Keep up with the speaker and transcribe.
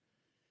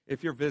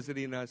If you're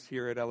visiting us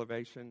here at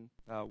Elevation,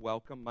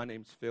 welcome. My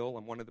name's Phil.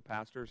 I'm one of the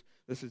pastors.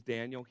 This is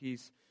Daniel.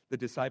 He's the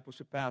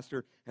discipleship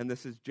pastor. And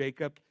this is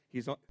Jacob.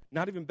 He's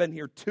not even been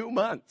here 2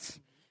 months.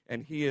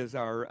 And he is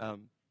our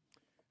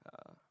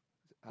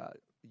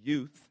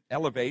youth.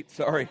 Elevate,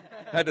 sorry.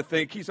 Had to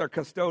think. He's our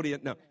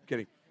custodian. No,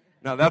 kidding.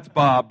 No, that's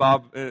Bob.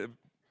 Bob,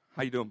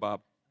 how you doing,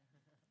 Bob?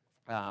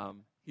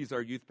 He's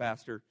our youth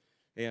pastor.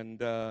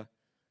 And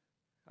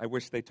I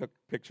wish they took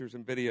pictures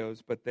and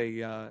videos, but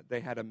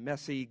they had a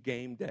messy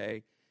game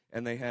day,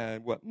 and they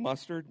had,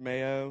 mustard,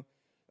 mayo,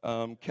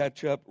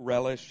 ketchup,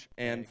 relish,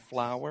 and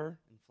flour,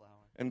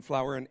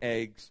 and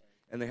eggs,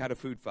 and they had a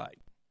food fight.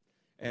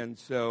 And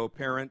so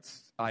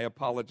parents, I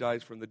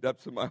apologize from the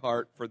depths of my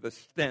heart for the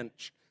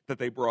stench that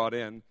they brought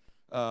in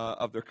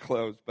of their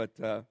clothes, but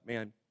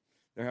man,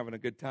 they're having a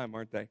good time,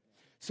 aren't they?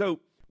 So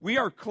we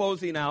are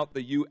closing out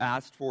the You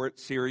Asked For It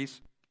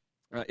series.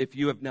 If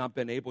you have not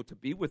been able to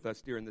be with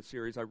us during the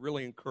series, I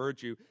really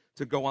encourage you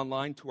to go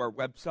online to our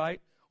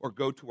website or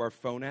go to our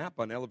phone app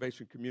on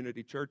Elevation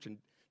Community Church and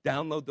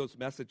download those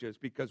messages,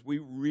 because we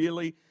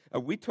really,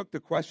 we took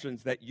the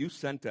questions that you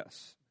sent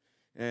us.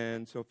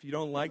 And so if you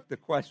don't like the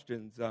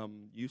questions,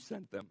 you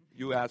sent them.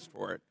 You asked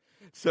for it.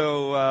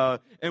 So,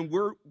 and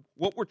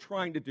what we're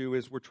trying to do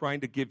is we're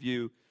trying to give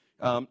you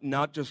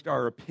not just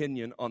our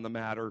opinion on the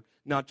matter,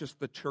 not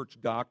just the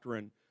church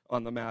doctrine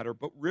on the matter,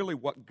 but really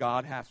what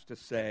God has to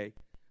say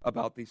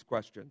about these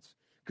questions.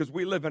 Because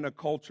we live in a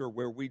culture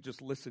where we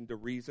just listen to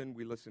reason,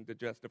 we listen to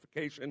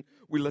justification,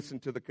 we listen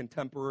to the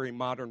contemporary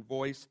modern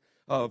voice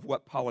of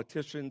what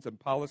politicians and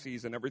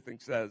policies and everything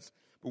says.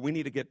 But we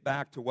need to get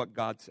back to what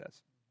God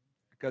says.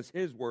 Because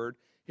His word,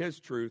 His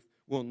truth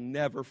will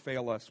never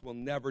fail us, will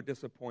never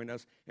disappoint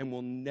us, and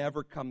will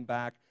never come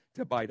back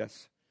to bite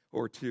us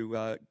or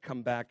to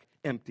come back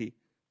empty,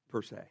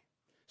 per se.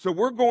 So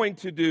we're going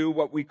to do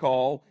what we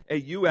call a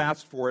You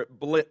Asked For It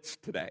Blitz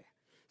today.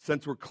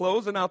 Since we're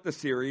closing out the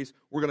series,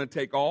 we're going to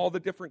take all the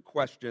different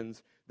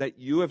questions that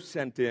you have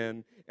sent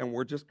in, and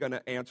we're just going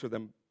to answer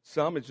them.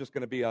 Some is just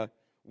going to be a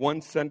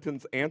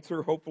one-sentence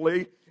answer,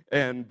 hopefully,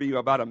 and be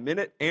about a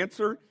minute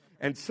answer,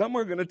 and some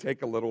are going to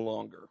take a little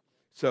longer.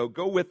 So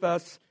go with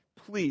us,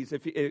 please.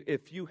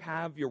 If you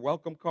have your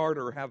welcome card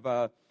or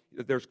have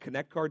there's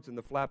Connect cards in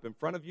the flap in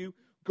front of you,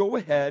 go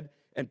ahead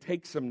and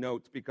take some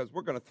notes, because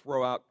we're going to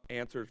throw out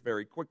answers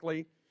very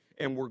quickly,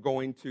 and we're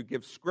going to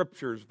give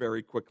scriptures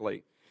very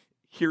quickly.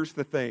 Here's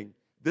the thing.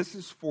 This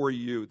is for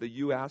you. The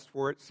You Asked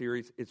For It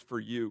series is for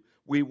you.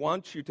 We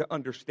want you to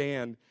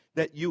understand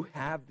that you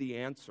have the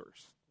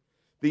answers.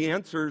 The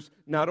answers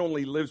not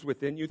only lives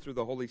within you through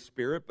the Holy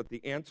Spirit, but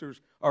the answers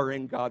are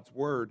in God's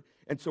Word.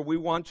 And so we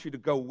want you to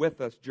go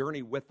with us,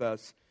 journey with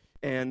us,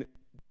 and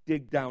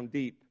dig down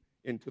deep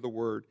into the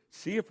Word.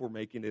 See if we're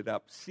making it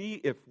up. See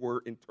if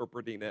we're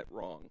interpreting it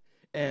wrong.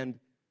 And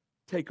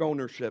take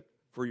ownership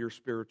for your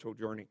spiritual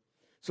journey.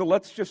 So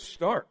let's just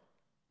start.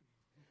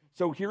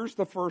 So here's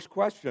the first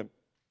question.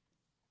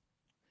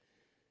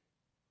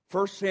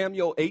 1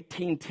 Samuel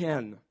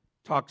 18:10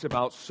 talks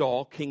about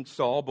Saul, King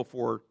Saul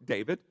before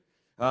David.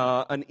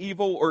 An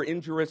evil or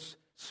injurious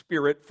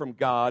spirit from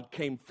God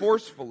came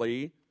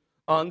forcefully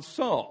on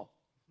Saul.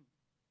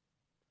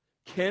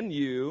 Can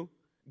you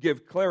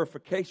give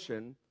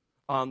clarification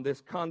on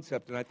this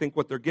concept? And I think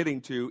what they're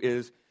getting to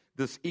is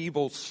this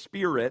evil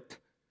spirit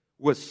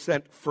was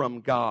sent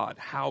from God.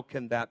 How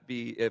can that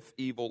be if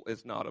evil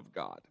is not of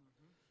God?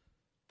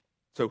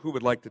 So who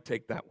would like to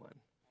take that one?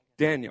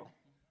 Daniel.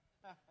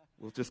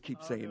 We'll just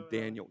keep saying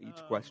Daniel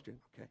each question.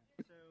 Okay.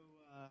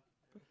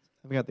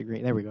 We got the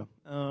green. There we go.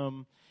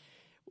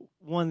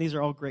 One, these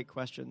are all great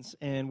questions,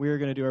 and we're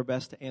going to do our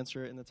best to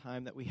answer it in the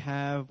time that we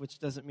have, which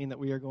doesn't mean that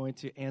we are going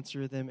to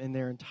answer them in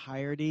their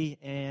entirety,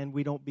 and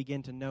we don't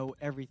begin to know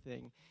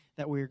everything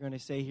that we're going to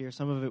say here.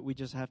 Some of it we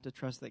just have to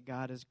trust that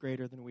God is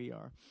greater than we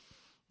are.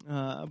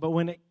 But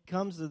when it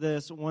comes to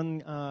this,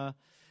 one, I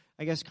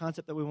guess,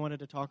 concept that we wanted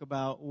to talk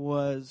about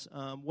was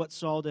what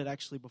Saul did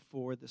actually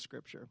before the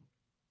scripture.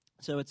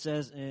 So it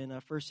says in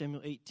 1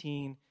 Samuel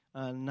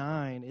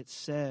 18:9, it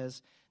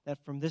says that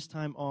from this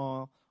time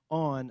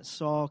on,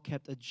 Saul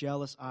kept a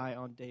jealous eye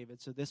on David.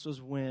 So this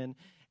was when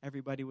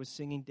everybody was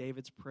singing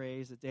David's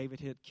praise, that David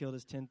had killed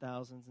his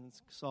 10,000s and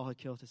Saul had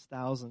killed his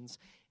thousands.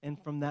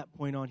 And from that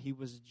point on, he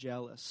was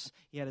jealous.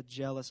 He had a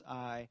jealous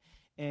eye.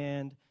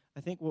 And I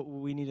think what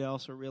we need to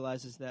also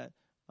realize is that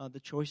the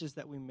choices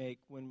that we make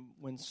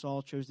when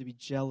Saul chose to be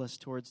jealous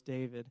towards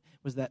David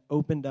was that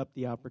opened up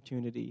the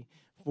opportunity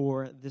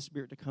for this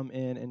spirit to come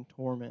in and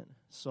torment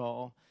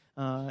Saul.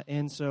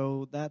 And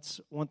so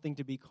that's one thing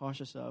to be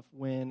cautious of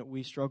when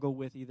we struggle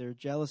with either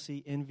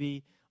jealousy,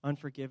 envy,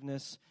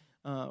 unforgiveness,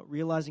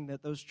 realizing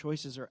that those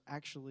choices are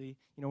actually,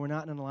 we're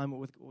not in alignment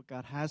with what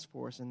God has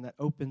for us, and that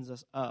opens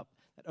us up.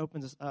 That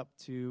opens us up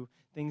to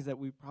things that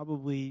we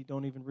probably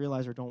don't even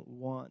realize or don't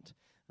want.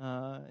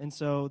 And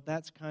so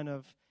that's kind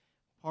of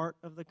part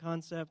of the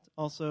concept.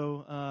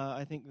 Also,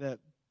 I think that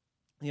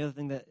the other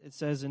thing that it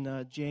says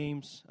in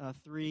James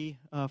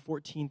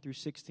 3:14 through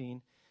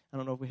 16, I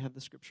don't know if we have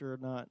the scripture or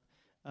not,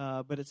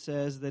 but it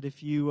says that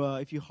if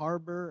you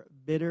harbor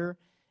bitter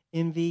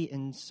envy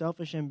and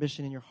selfish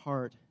ambition in your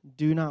heart,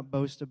 do not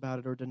boast about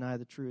it or deny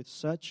the truth.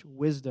 Such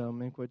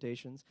wisdom, in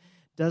quotations,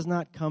 does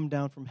not come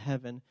down from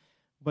heaven,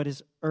 but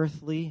is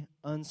earthly,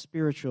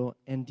 unspiritual,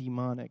 and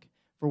demonic.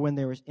 For when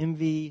there is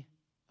envy,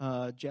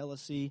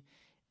 jealousy,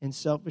 and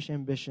selfish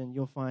ambition,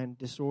 you'll find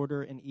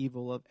disorder and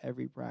evil of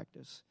every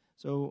practice.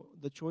 So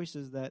the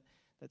choices that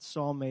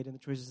Saul made and the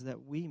choices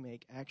that we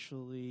make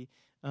actually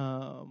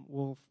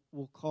will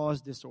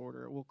cause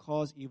disorder, will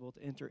cause evil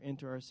to enter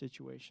into our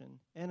situation.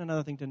 And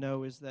another thing to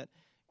know is that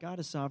God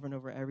is sovereign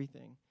over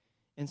everything.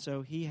 And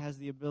so he has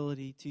the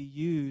ability to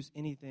use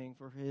anything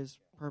for his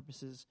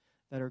purposes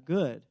that are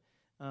good.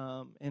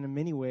 And in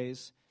many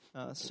ways,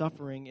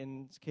 suffering,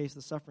 in this case,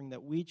 the suffering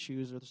that we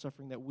choose or the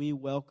suffering that we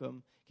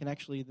welcome can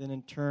actually then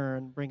in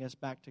turn bring us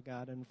back to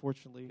God. And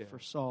unfortunately for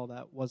Saul,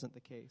 that wasn't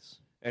the case.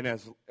 And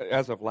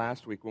as of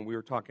last week, when we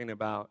were talking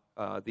about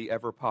the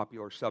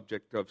ever-popular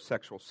subject of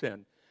sexual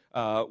sin,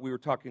 we were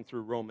talking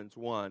through Romans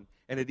 1,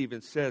 and it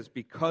even says,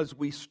 because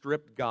we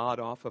stripped God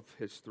off of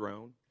his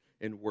throne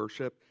in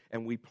worship,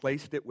 and we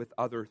placed it with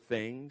other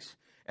things,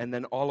 and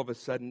then all of a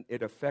sudden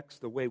it affects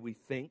the way we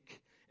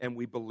think, and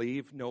we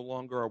believe. No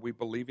longer are we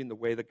believing the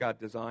way that God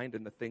designed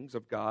and the things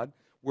of God.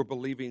 We're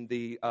believing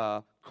the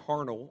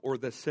carnal or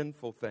the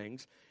sinful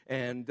things,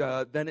 and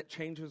then it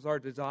changes our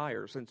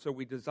desires. And so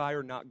we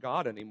desire not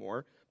God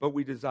anymore, but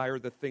we desire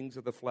the things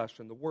of the flesh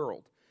and the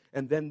world.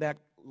 And then that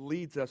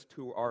leads us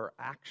to our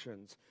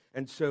actions.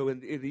 And so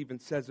it even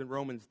says in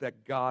Romans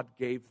that God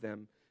gave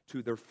them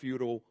to their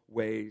futile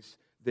ways,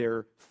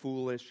 their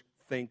foolish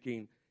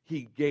thinking.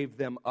 He gave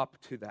them up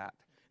to that.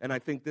 And I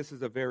think this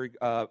is a very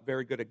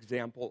good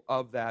example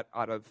of that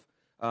out of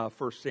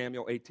 1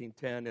 Samuel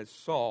 18:10, as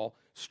Saul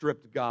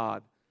stripped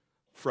God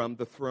from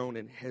the throne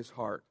in his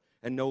heart,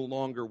 and no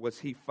longer was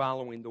he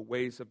following the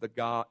ways of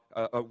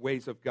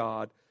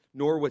God,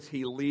 nor was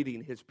he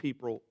leading his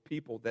people,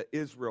 the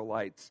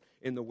Israelites,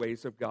 in the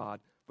ways of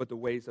God, but the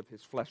ways of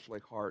his fleshly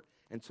heart.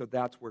 And so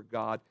that's where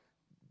God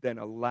then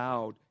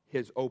allowed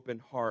his open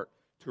heart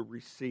to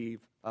receive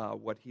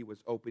what he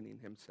was opening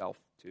himself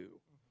to.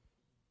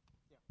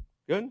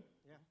 Good?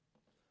 Yeah.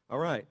 All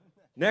right.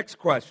 Next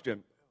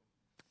question.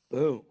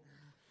 Boom.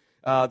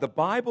 The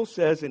Bible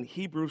says in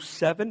Hebrews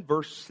 7,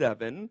 verse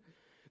 7,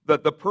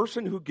 that the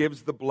person who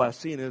gives the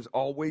blessing is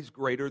always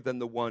greater than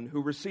the one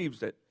who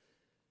receives it.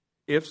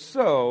 If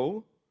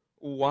so,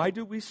 why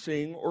do we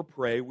sing or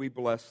pray, "We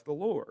bless the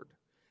Lord"?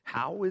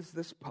 How is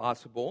this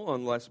possible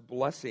unless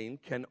blessing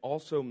can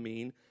also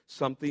mean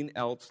something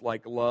else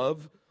like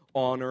love,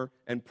 honor,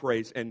 and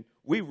praise? And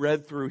we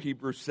read through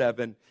Hebrews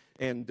 7,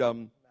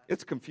 and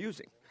it's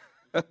confusing.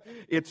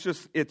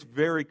 It's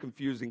very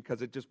confusing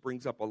because it just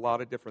brings up a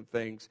lot of different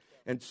things.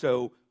 And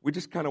so we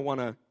just kind of want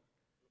to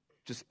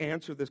just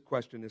answer this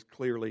question as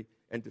clearly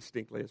and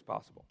distinctly as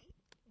possible.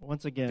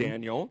 Once again,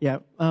 Daniel? Yeah.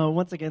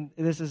 Once again,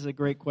 this is a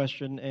great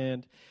question,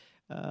 and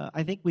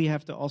I think we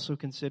have to also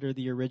consider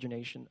the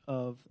origination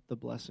of the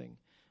blessing.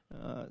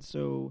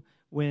 So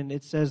when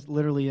it says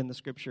literally in the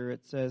scripture,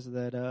 it says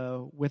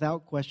that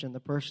without question, the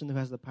person who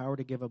has the power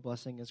to give a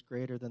blessing is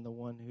greater than the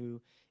one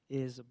who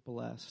is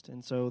blessed.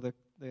 And so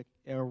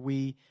are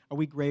we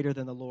greater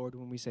than the Lord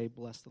when we say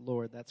bless the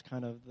Lord? That's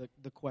kind of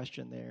the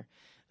question there.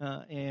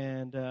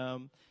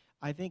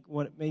 I think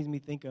what it made me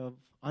think of,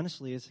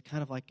 honestly, is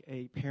kind of like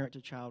a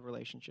parent-to-child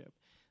relationship.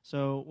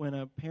 So when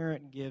a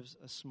parent gives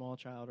a small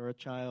child or a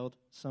child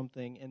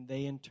something, and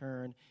they in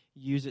turn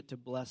use it to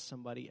bless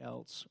somebody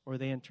else, or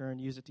they in turn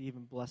use it to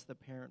even bless the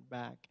parent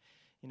back,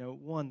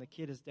 the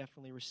kid is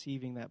definitely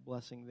receiving that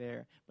blessing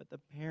there, but the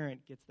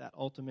parent gets that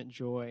ultimate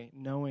joy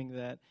knowing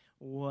that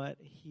what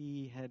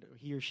he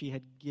or she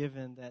had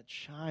given that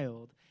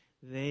child,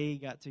 they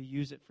got to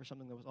use it for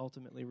something that was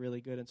ultimately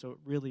really good, and so it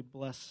really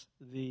blessed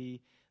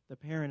the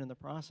parent in the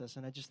process.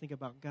 And I just think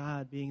about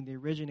God being the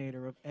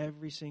originator of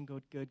every single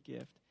good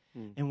gift.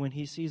 And when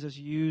he sees us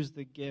use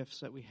the gifts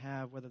that we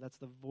have, whether that's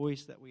the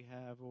voice that we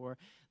have or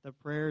the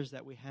prayers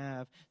that we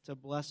have to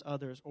bless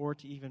others or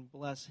to even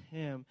bless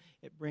him,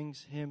 it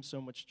brings him so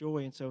much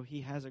joy. And so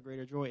he has a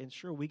greater joy. And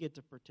sure, we get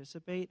to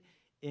participate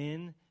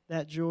in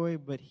that joy,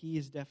 but he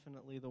is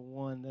definitely the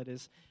one that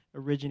is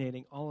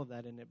originating all of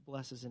that, and it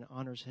blesses and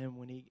honors him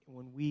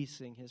when we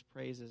sing his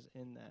praises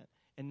in that,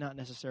 and not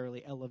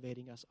necessarily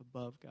elevating us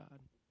above God.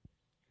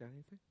 Got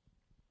anything?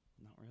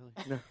 Not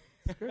really. No.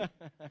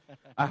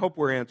 I hope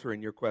we're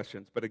answering your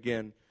questions. But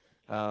again,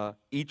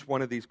 each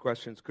one of these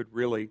questions could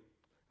really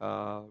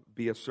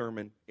be a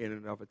sermon in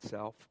and of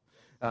itself.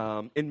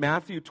 In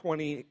Matthew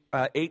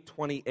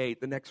 8:28,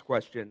 the next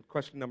question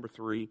number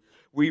 3,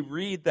 we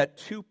read that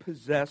 2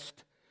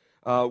 possessed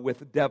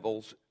with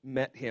devils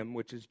met him,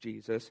 which is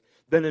Jesus.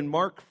 Then in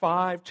Mark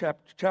 5,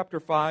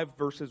 chapter 5,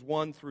 verses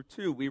 1 through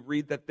 2, we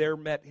read that there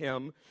met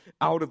him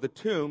out of the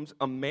tombs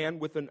a man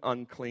with an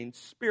unclean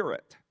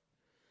spirit.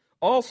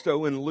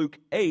 Also in Luke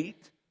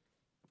 8,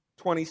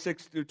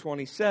 26 through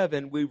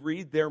 27, we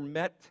read there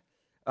met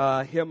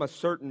him a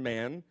certain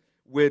man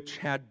which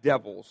had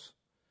devils.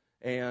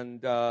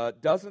 And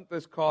doesn't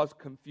this cause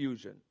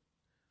confusion?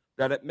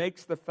 That it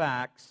makes the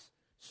facts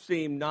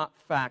seem not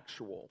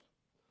factual.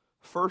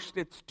 First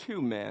it's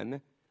two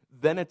men,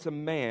 then it's a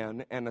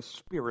man and a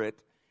spirit,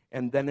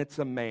 and then it's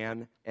a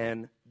man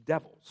and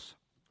devils.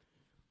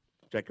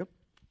 Jacob?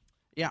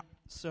 Yeah,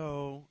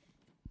 so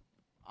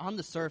on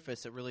the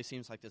surface, it really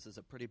seems like this is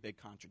a pretty big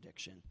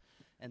contradiction,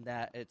 and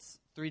that it's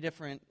three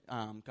different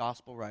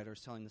gospel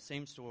writers telling the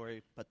same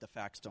story, but the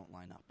facts don't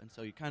line up. And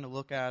so you kind of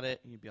look at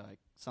it, and you'd be like,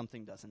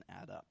 something doesn't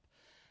add up.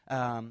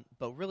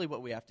 But really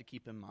what we have to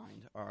keep in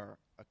mind are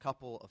a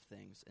couple of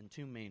things, and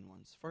two main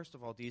ones. First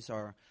of all, these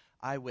are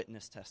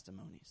eyewitness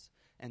testimonies.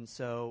 And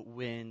so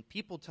when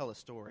people tell a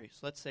story, so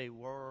let's say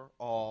we're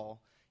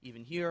all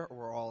even here, or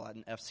we're all at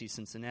an FC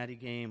Cincinnati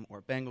game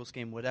or Bengals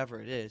game, whatever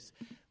it is,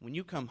 when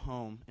you come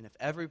home, and if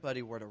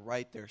everybody were to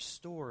write their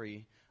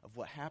story of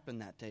what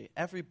happened that day,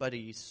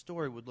 everybody's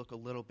story would look a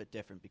little bit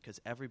different because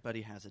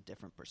everybody has a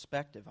different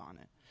perspective on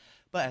it.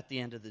 But at the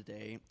end of the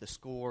day, the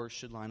score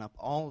should line up.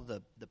 All of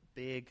the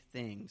big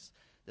things,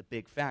 the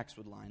big facts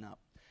would line up.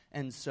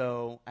 And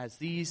so as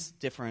these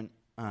different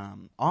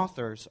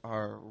authors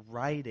are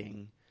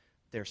writing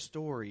their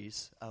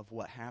stories of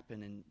what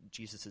happened in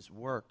Jesus'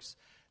 works,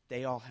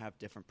 they all have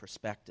different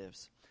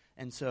perspectives.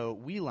 And so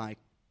we like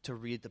to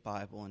read the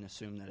Bible and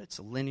assume that it's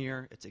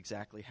linear, it's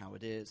exactly how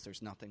it is,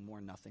 there's nothing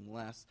more, nothing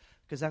less,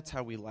 because that's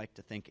how we like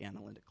to think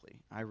analytically.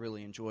 I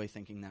really enjoy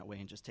thinking that way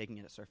and just taking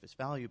it at surface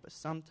value, but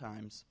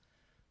sometimes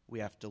we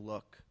have to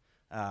look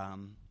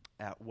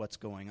at what's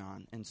going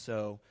on. And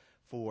so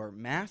for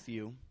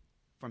Matthew,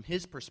 from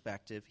his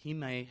perspective, he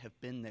may have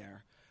been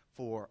there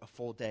for a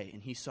full day,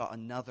 and he saw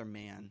another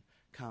man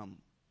come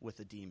with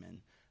a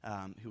demon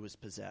who was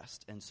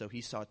possessed. And so he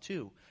saw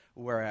two.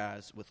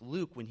 Whereas with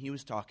Luke, when he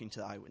was talking to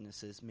the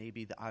eyewitnesses,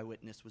 maybe the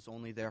eyewitness was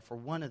only there for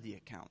one of the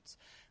accounts.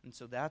 And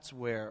so that's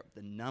where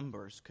the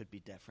numbers could be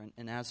different.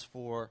 And as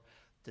for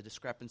the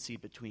discrepancy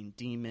between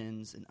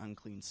demons and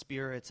unclean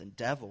spirits and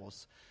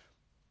devils,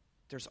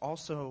 there's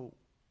also,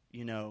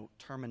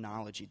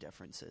 terminology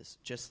differences.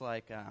 Just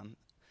like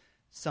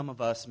some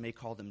of us may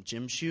call them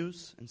gym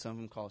shoes, and some of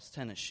them call us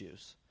tennis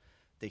shoes.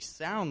 They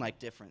sound like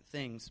different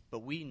things,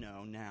 but we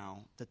know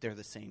now that they're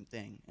the same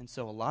thing. And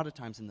so a lot of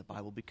times in the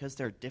Bible, because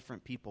they're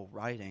different people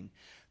writing,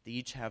 they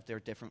each have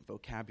their different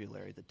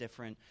vocabulary, the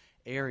different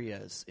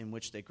areas in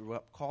which they grew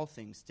up call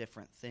things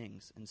different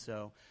things. And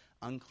so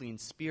unclean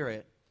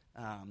spirit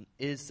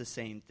is the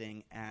same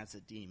thing as a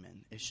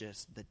demon. It's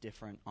just the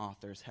different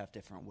authors have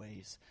different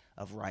ways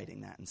of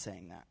writing that and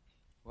saying that.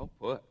 Well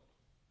put.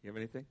 You have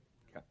anything?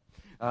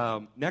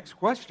 Okay. Next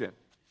question.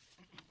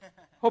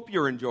 Hope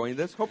you're enjoying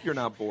this. Hope you're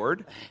not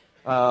bored.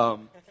 But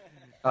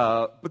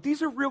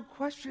these are real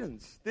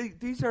questions.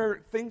 These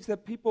are things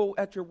that people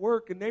at your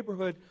work and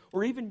neighborhood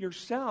or even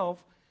yourself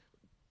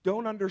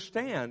don't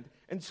understand.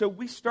 And so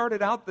we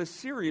started out this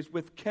series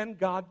with, can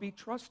God be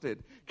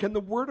trusted? Can the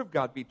Word of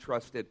God be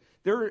trusted?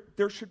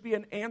 There should be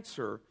an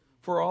answer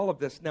for all of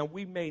this. Now,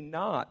 we may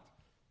not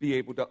be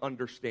able to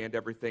understand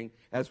everything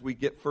as we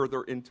get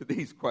further into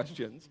these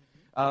questions.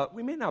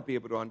 We may not be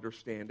able to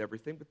understand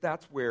everything, but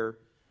that's where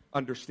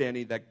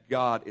understanding that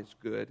God is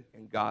good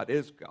and God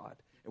is God.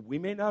 And we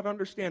may not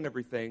understand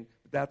everything,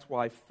 but that's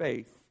why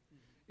faith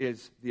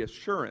is the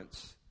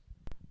assurance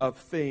of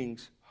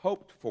things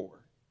hoped for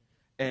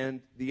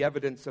and the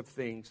evidence of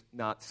things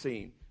not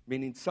seen.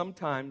 Meaning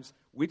sometimes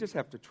we just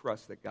have to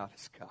trust that God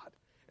is God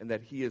and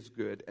that He is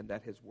good and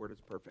that His Word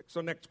is perfect.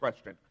 So next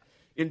question.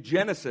 In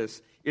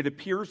Genesis, it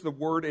appears the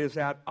Word is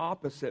at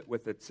opposite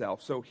with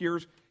itself. So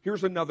here's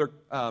another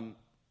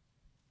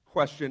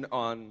question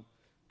on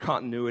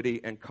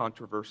continuity and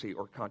controversy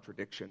or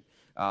contradiction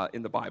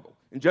in the Bible.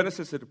 In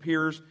Genesis, it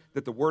appears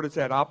that the Word is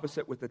at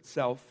opposite with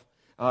itself.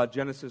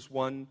 Genesis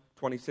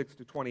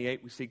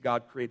 1:26-28, we see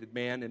God created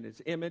man in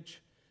His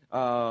image.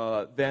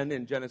 Then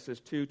in Genesis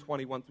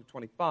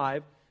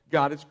 2:21-25,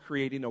 God is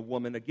creating a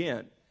woman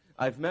again.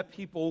 I've met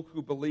people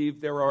who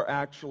believe there are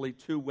actually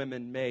two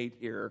women made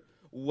here.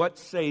 What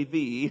say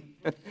thee?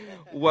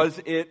 Was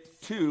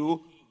it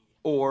two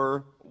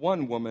or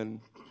one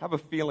woman? I have a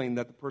feeling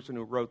that the person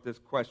who wrote this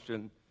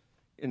question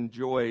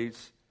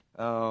enjoys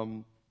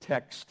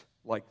text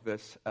like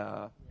this,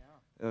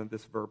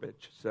 this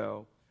verbiage.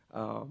 So,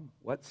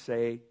 what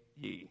say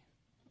ye?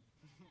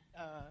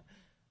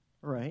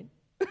 Right.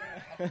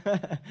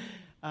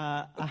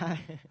 I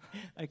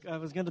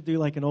was going to do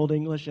like an old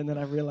English, and then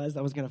I realized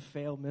I was going to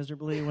fail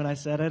miserably when I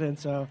said it, and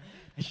so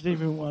I shouldn't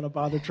even want to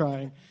bother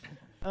trying.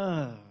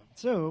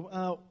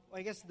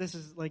 I guess this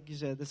is, like you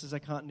said, this is a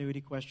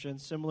continuity question,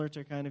 similar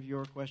to kind of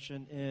your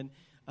question in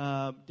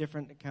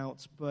different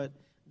accounts, but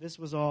this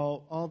was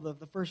all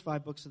the first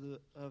 5 books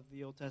of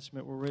the Old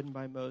Testament were written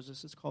by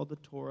Moses. It's called the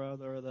Torah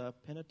or the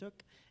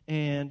Pentateuch,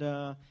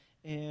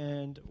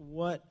 and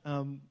what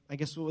I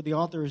guess what the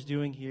author is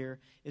doing here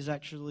is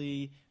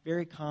actually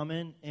very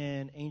common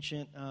in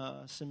ancient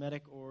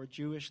Semitic or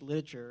Jewish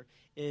literature.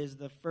 Is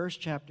the first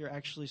chapter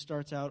actually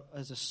starts out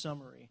as a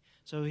summary.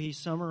 So he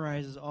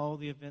summarizes all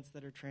the events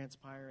that are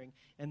transpiring,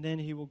 and then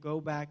he will go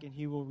back and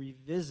he will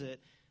revisit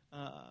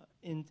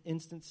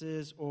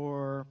instances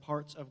or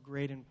parts of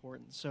great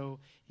importance. So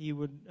he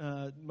would,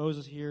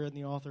 Moses here and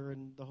the author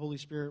and the Holy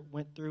Spirit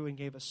went through and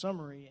gave a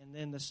summary, and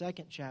then the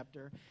second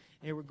chapter,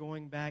 they were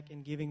going back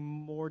and giving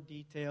more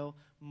detail,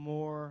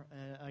 more,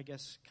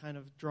 kind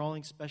of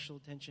drawing special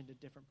attention to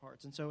different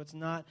parts. And so it's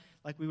not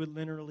like we would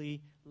linearly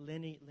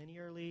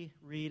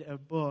read a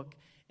book,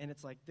 and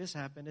it's like this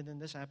happened, and then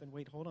this happened.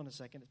 Wait, hold on a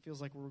second. It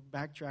feels like we're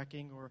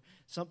backtracking or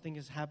something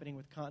is happening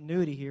with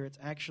continuity here. It's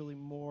actually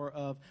more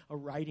of a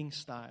writing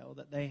style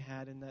that they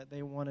had, in that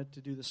they wanted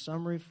to do the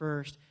summary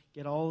first,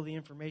 get all of the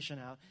information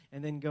out,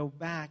 and then go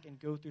back and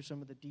go through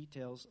some of the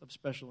details of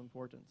special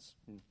importance.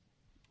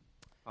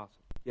 Awesome.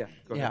 Yeah,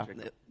 go ahead,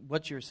 Jacob.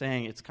 What you're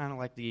saying, it's kind of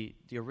like the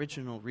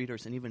original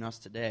readers, and even us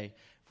today,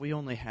 if we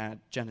only had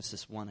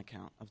Genesis 1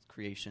 account of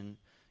creation,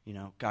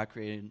 God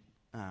created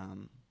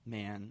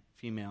man,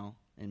 female,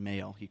 and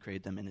male. He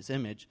created them in his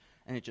image,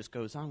 and it just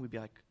goes on. We'd be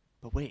like,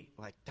 but wait,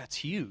 that's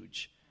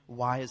huge.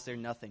 Why is there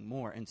nothing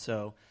more? And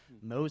so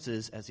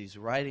Moses, as he's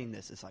writing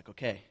this, is like,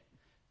 okay,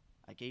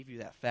 I gave you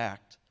that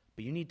fact,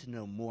 but you need to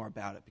know more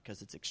about it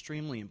because it's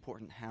extremely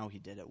important how he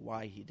did it,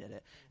 why he did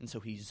it. And so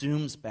he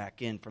zooms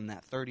back in from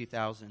that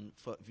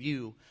 30,000-foot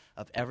view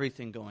of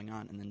everything going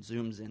on, and then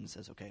zooms in and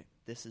says, okay,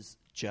 this is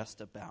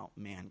just about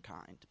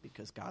mankind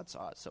because God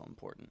saw it so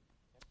important.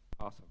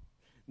 Awesome.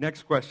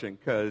 Next question,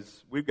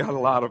 because we've got a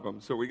lot of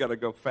them, so we got to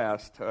go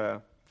fast.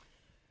 All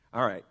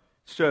right.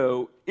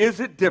 So is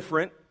it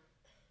different?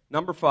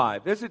 Number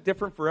 5, is it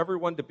different for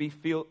everyone to be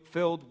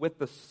filled with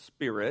the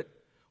Spirit?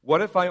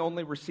 What if I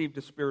only received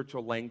a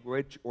spiritual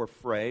language or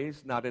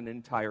phrase, not an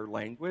entire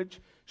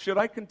language? Should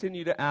I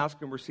continue to ask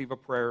and receive a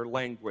prayer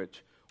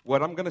language?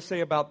 What I'm going to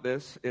say about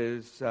this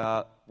is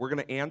we're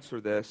going to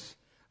answer this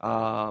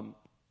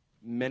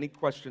many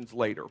questions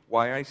later.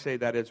 Why I say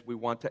that is we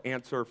want to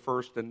answer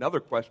first another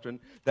question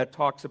that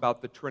talks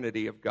about the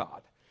Trinity of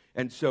God.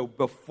 And so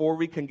before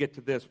we can get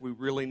to this, we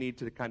really need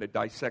to kind of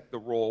dissect the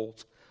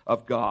roles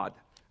of God,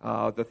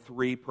 the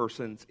three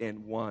persons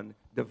in one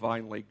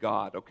divinely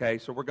God. Okay,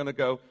 so we're going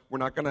to we're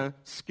not going to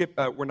skip,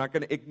 we're not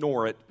going to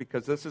ignore it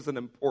because this is an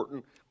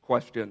important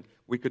question.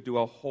 We could do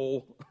a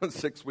whole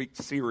 6-week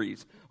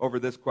series over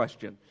this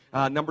question.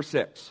 Number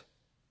 6.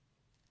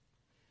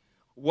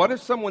 What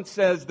if someone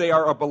says they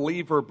are a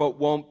believer but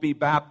won't be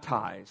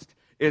baptized?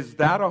 Is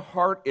that a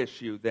heart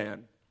issue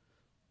then?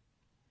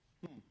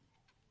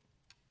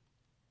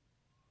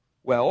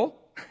 Well,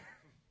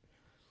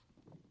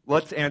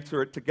 let's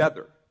answer it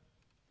together.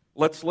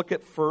 Let's look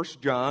at 1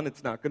 John.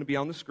 It's not going to be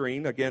on the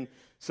screen. Again,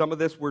 some of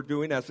this we're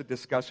doing as a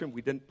discussion.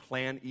 We didn't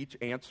plan each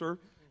answer,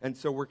 and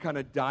so we're kind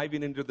of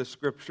diving into the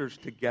scriptures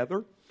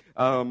together.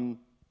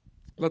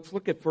 Let's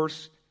look at 1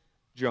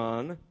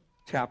 John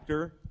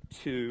chapter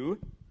 2,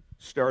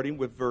 starting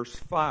with verse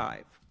 5.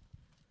 It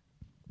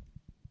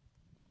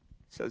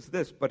says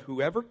this, but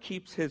whoever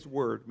keeps his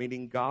word,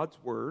 meaning God's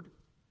word,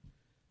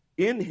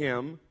 in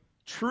him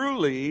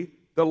truly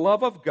the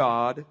love of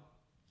God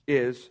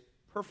is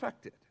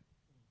perfected.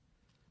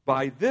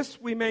 By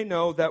this we may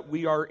know that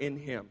we are in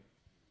him.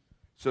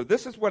 So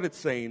this is what it's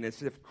saying,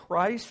 is if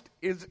Christ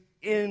is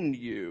in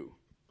you,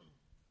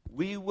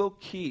 we will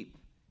keep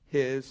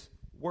his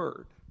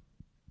word.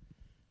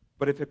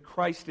 But if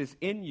Christ is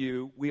in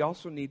you, we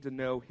also need to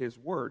know his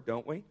word,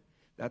 don't we?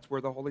 That's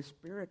where the Holy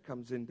Spirit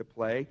comes into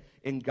play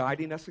in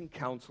guiding us and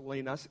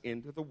counseling us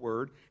into the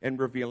word and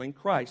revealing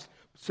Christ.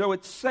 So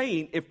it's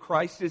saying if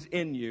Christ is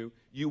in you,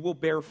 you will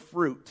bear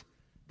fruit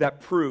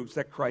that proves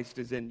that Christ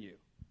is in you.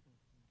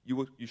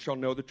 You shall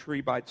know the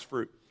tree by its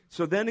fruit.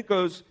 So then it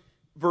goes,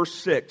 verse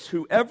 6,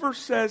 whoever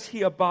says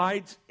he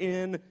abides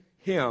in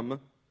him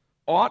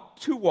ought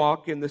to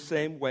walk in the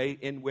same way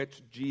in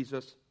which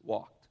Jesus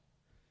walked.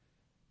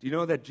 Do you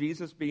know that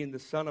Jesus, being the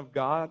Son of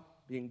God,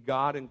 being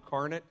God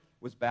incarnate,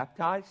 was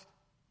baptized?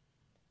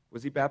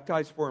 Was he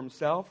baptized for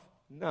himself?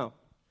 No.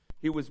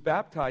 He was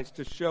baptized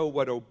to show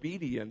what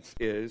obedience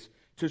is,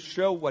 to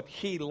show what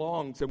he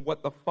longs and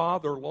what the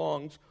Father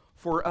longs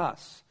for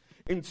us.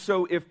 And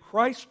so if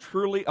Christ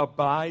truly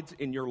abides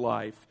in your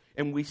life,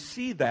 and we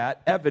see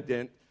that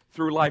evident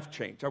through life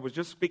change. I was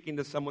just speaking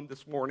to someone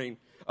this morning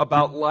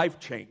about life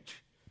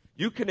change.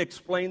 You can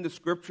explain the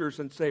scriptures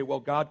and say, well,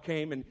 God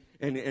came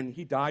and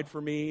he died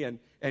for me, and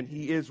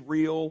he is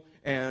real,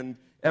 and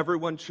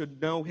everyone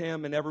should know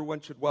him, and everyone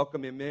should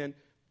welcome him in.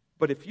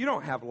 But if you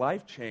don't have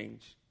life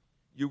change,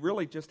 you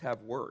really just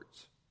have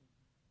words.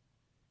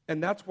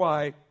 And that's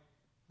why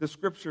the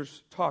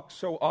scriptures talk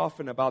so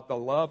often about the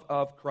love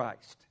of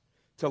Christ,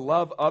 to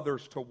love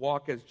others, to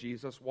walk as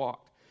Jesus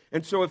walked.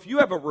 And so if you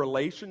have a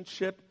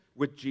relationship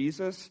with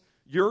Jesus,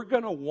 you're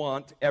going to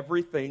want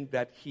everything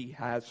that he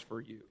has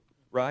for you,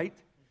 right?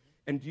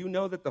 And do you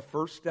know that the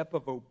first step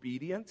of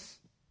obedience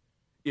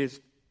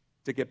is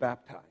to get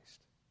baptized?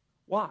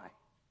 Why?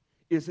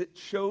 Is it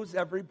shows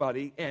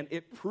everybody and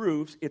it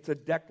proves it's a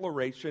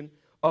declaration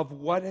of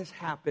what has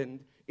happened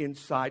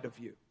inside of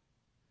you.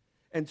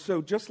 And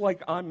so just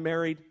like I'm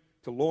married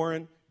to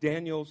Lauren,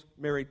 Daniel's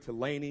married to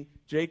Lainey,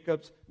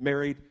 Jacob's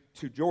married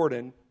to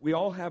Jordan, we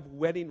all have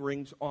wedding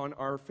rings on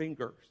our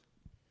fingers.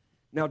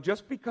 Now,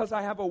 just because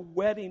I have a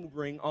wedding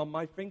ring on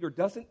my finger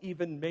doesn't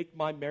even make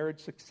my marriage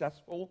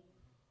successful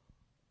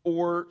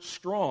or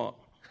strong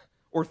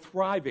or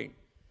thriving.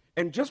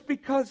 And just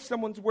because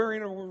someone's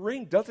wearing a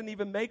ring doesn't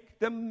even make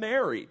them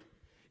married.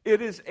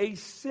 It is a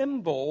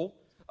symbol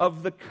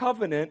of the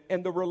covenant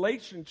and the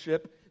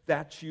relationship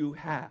that you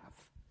have.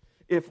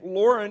 If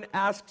Lauren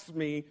asks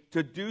me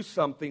to do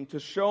something to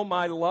show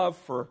my love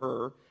for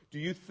her, do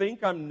you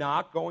think I'm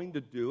not going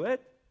to do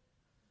it?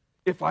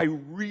 If I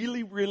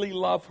really, really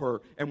love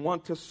her and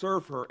want to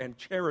serve her and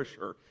cherish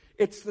her,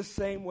 it's the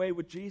same way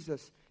with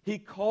Jesus. He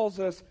calls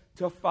us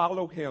to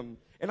follow him.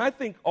 And I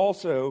think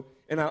also,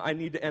 and I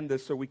need to end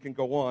this so we can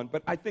go on,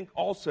 but I think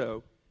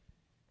also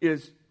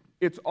it's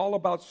all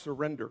about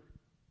surrender.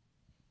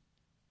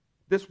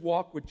 This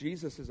walk with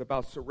Jesus is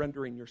about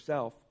surrendering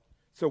yourself.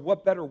 So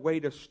what better way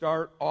to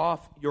start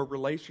off your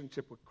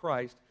relationship with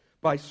Christ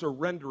by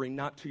surrendering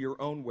not to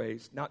your own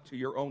ways, not to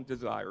your own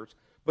desires,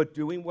 but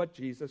doing what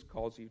Jesus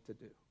calls you to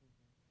do.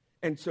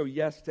 And so,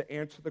 yes, to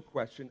answer the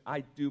question, I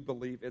do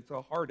believe it's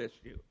a hard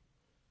issue.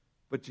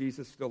 But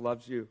Jesus still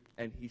loves you,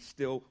 and he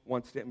still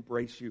wants to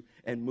embrace you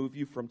and move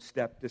you from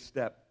step to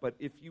step. But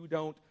if you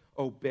don't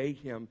obey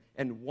him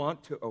and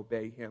want to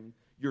obey him,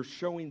 you're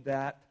showing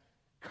that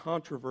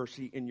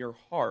controversy in your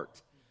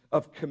heart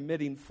of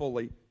committing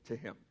fully to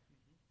him.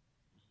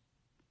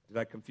 Did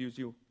I confuse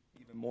you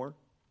even more?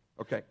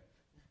 Okay.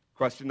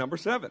 Question number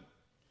 7.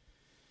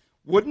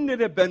 Wouldn't it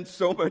have been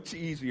so much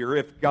easier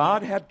if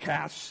God had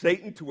cast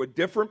Satan to a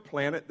different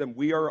planet than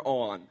we are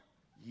on?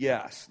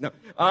 Yes. Now,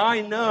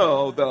 I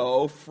know,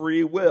 though,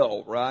 free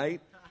will,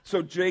 right?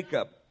 So,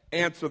 Jacob,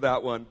 answer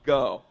that one.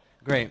 Go.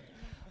 Great.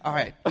 All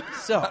right.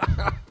 So,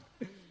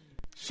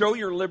 show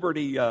your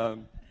liberty.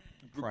 Proud.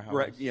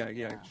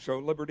 Show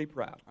liberty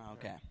proud.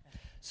 Okay.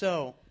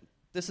 So,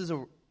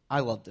 I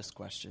love this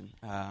question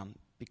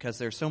because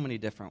there's so many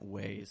different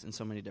ways and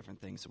so many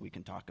different things that we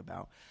can talk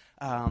about.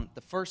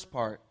 The first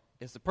part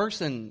is the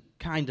person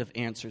kind of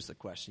answers the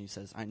question. He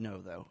says, I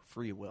know, though,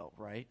 free will,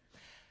 right?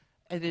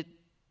 And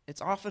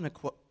it's often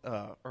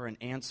an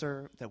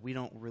answer that we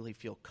don't really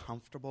feel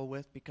comfortable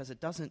with because it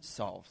doesn't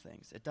solve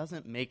things. It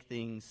doesn't make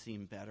things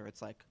seem better.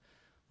 It's like,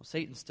 well,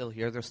 Satan's still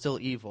here. They're still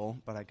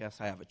evil, but I guess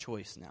I have a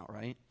choice now,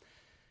 right?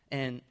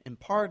 And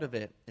part of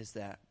it is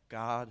that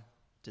God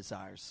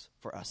desires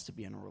for us to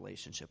be in a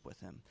relationship with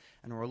him.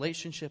 And a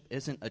relationship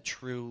isn't a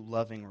true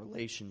loving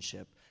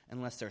relationship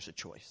unless there's a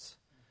choice.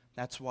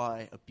 That's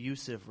why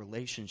abusive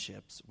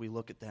relationships, we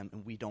look at them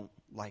and we don't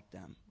like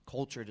them.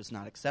 Culture does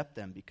not accept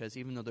them because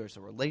even though there's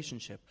a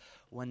relationship,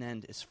 one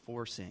end is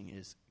forcing,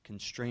 is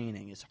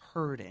constraining, is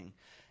hurting.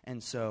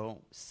 And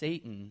so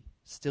Satan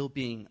still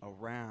being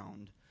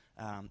around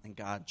and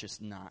God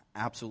just not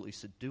absolutely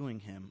subduing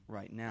him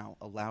right now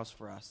allows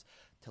for us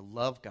to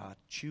love God,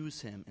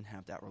 choose him, and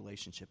have that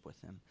relationship with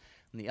him.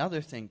 And the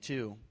other thing,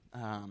 too,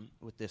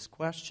 with this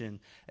question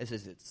is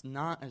it's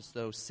not as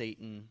though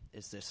Satan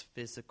is this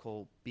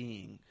physical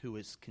being who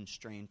is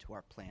constrained to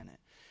our planet.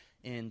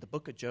 In the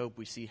book of Job,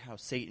 we see how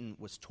Satan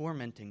was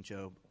tormenting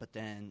Job, but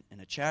then in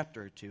a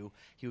chapter or two,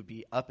 he would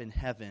be up in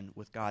heaven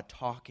with God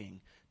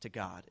talking to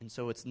God. And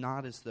so it's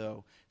not as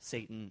though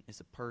Satan is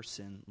a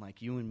person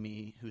like you and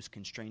me who's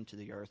constrained to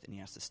the earth and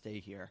he has to stay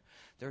here.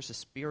 There's a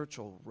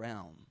spiritual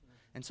realm.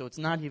 And so it's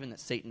not even that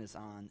Satan is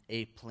on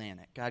a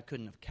planet. God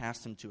couldn't have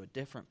cast him to a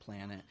different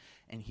planet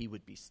and he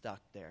would be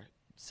stuck there.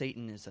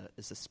 Satan is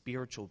a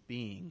spiritual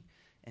being.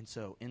 And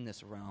so in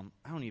this realm,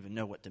 I don't even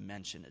know what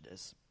dimension it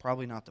is.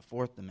 Probably not the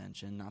 4th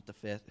dimension, not the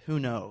 5th. Who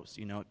knows?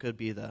 It could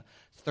be the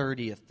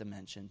 30th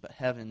dimension. But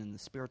heaven and the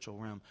spiritual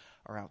realm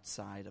are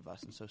outside of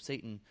us. And so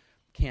Satan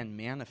can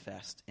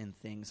manifest in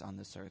things on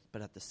this earth,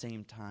 but at the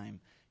same time,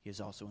 he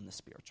is also in the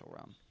spiritual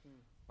realm.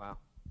 Wow.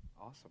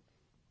 Awesome.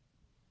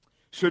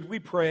 Should we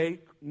pray?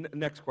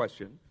 Next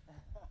question.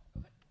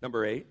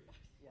 Number 8.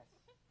 Yes.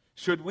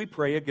 Should we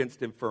pray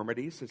against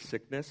infirmities and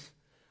sickness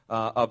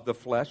of the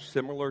flesh,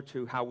 similar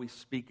to how we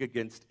speak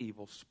against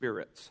evil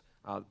spirits?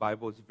 The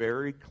Bible is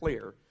very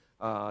clear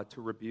to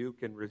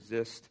rebuke and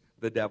resist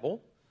the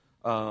devil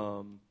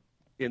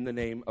in the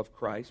name of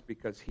Christ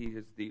because he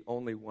is the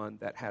only one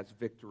that has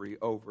victory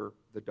over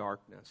the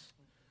darkness.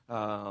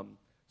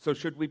 So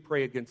should we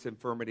pray against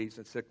infirmities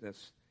and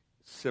sickness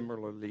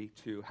similarly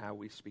to how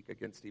we speak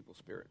against evil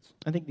spirits?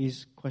 I think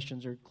these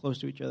questions are close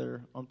to each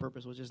other on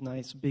purpose, which is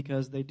nice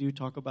because they do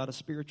talk about a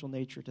spiritual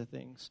nature to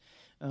things.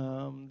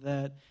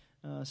 That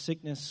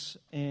sickness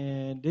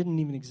didn't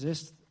even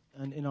exist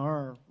in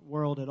our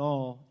world at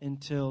all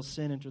until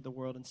sin entered the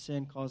world, and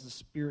sin caused a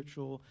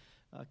spiritual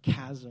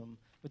chasm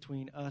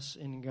between us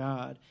and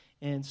God.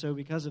 And so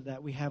because of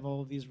that, we have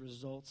all of these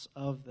results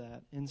of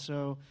that. And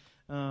so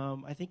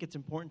I think it's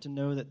important to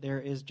know that there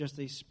is just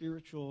a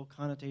spiritual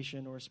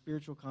connotation or a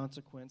spiritual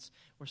consequence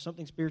where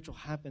something spiritual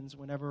happens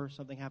whenever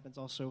something happens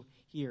also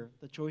here.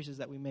 The choices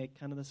that we make,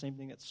 kind of the same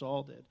thing that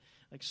Saul did.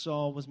 Like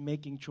Saul was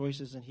making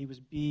choices and he was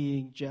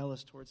being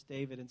jealous towards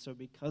David. And so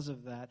because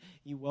of that,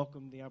 he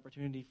welcomed the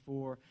opportunity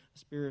for a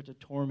spirit to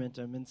torment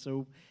him. And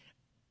so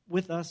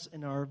with us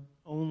in our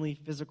only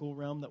physical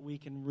realm that we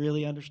can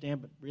really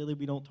understand, but really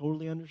we don't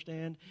totally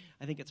understand.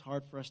 I think it's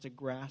hard for us to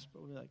grasp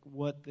like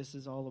what this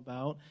is all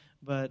about.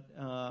 But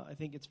I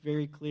think it's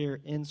very clear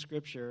in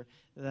Scripture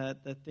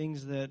that the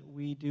things that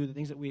we do, the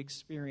things that we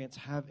experience,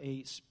 have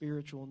a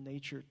spiritual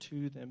nature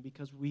to them,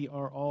 because we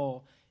are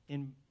all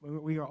in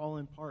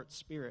part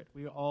spirit.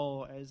 We are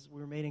all, as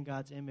we're made in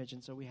God's image,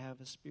 and so we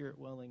have a spirit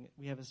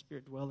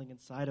dwelling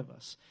inside of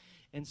us.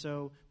 And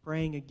so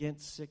praying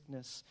against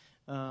sickness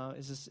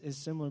is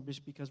similar,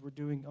 just because we're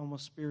doing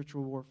almost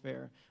spiritual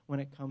warfare when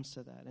it comes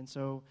to that. And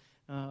so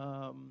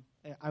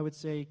I would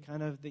say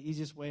kind of the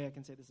easiest way I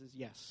can say this is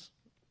yes.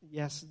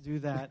 Yes, do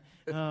that.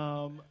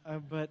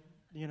 But,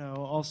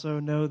 also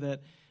know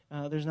that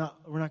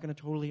we're not going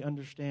to totally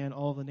understand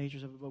all the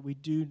natures of it, but we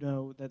do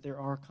know that there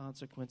are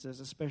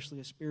consequences,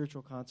 especially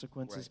spiritual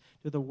consequences,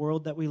 to the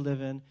world that we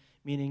live in,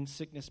 meaning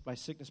sickness by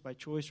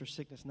choice or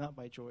sickness not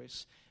by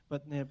choice.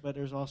 But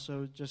there's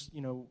also just,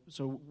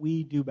 so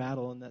we do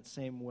battle in that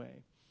same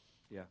way.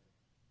 Yeah,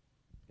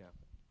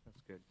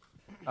 that's good.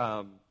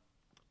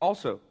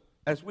 Also,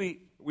 as we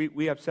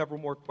have several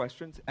more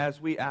questions. As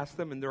we ask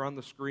them, and they're on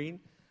the screen,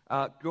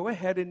 go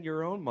ahead in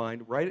your own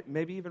mind,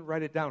 maybe even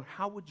write it down.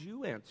 How would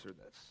you answer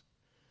this?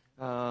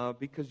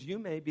 Because you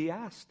may be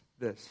asked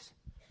this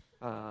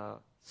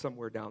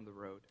somewhere down the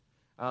road.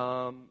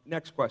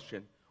 Next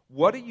question.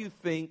 What do you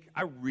think?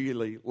 I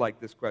really like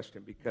this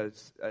question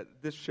because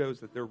this shows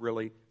that they're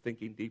really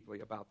thinking deeply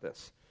about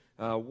this.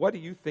 What do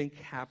you think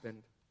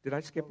happened? Did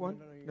I skip one?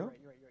 No? You're right.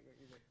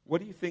 What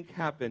do you think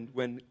happened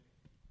when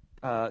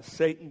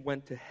Satan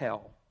went to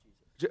hell?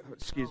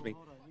 Excuse me.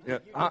 Yeah,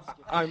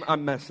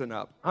 I'm messing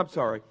up. I'm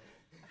sorry.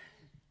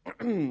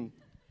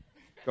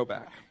 Go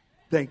back.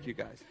 Thank you,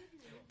 guys.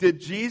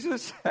 Did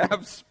Jesus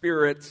have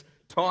spirits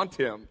taunt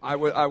him? I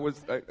was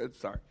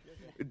sorry.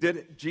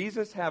 Did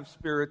Jesus have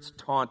spirits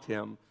taunt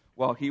him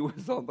while he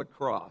was on the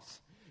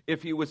cross?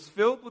 If he was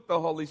filled with the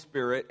Holy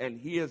Spirit and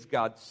he is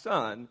God's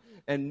Son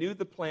and knew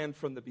the plan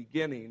from the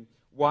beginning,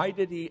 why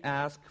did he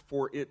ask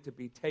for it to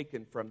be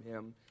taken from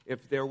him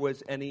if there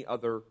was any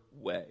other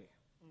way?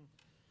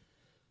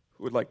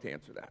 Who would like to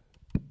answer that?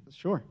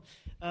 Sure.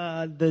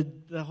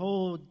 The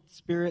whole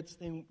spirits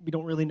thing, we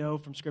don't really know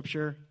from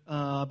Scripture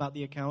about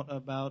the account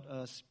about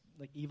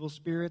like evil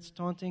spirits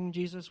taunting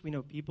Jesus. We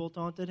know people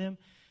taunted him.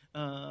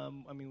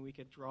 We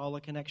could draw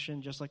a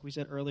connection, just like we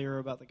said earlier,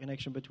 about the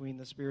connection between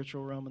the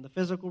spiritual realm and the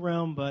physical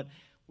realm, but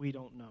we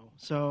don't know.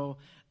 So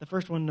the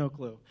first one, no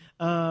clue.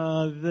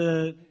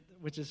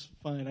 Which is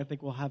fine. I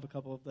think we'll have a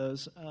couple of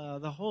those.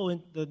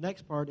 The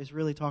next part is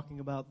really talking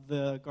about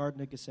the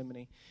Garden of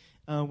Gethsemane.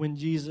 When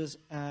Jesus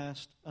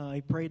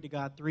he prayed to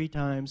God 3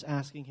 times,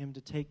 asking him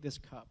to take this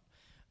cup.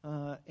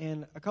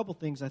 And a couple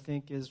things, I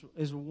think,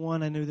 is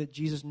one, I knew that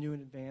Jesus knew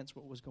in advance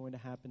what was going to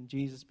happen.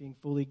 Jesus being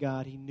fully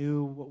God, he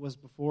knew what was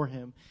before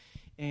him.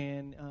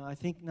 And I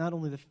think not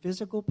only the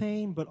physical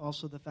pain, but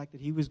also the fact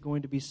that he was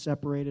going to be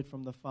separated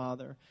from the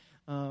Father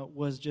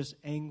was just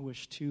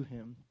anguish to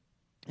him.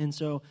 And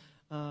so,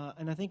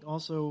 and I think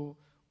also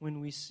when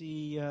we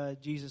see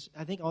Jesus,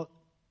 I think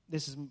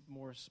this is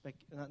more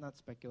not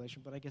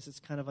speculation, but I guess it's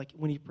kind of like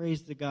when he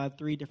prays to God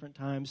 3 different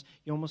times,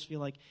 you almost feel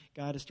like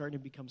God is starting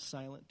to become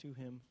silent to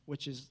him,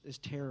 which is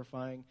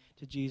terrifying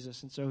to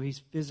Jesus. And so he's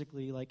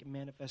physically like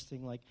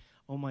manifesting like,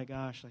 oh my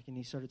gosh, like, and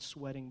he started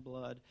sweating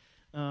blood.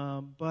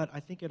 But I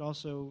think it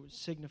also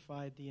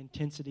signified the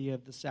intensity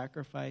of the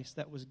sacrifice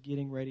that was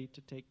getting ready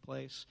to take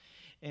place.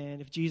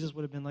 And if Jesus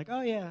would have been like, oh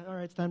yeah, all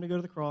right, it's time to go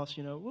to the cross,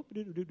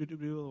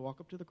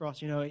 walk up to the cross,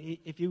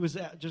 if he was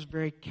just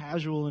very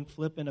casual and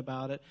flippant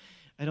about it,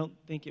 I don't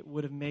think it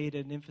would have made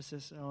an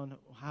emphasis on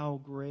how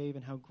grave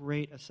and how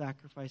great a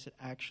sacrifice it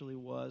actually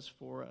was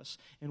for us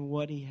and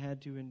what he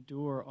had to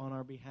endure on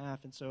our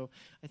behalf. And so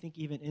I think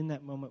even in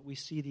that moment we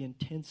see the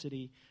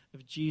intensity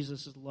of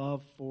Jesus'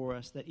 love for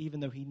us, that even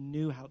though he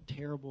knew how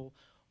terrible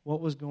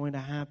what was going to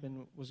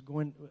happen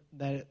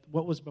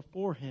what was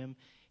before him,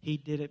 he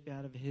did it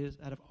out of his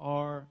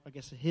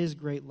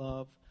great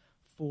love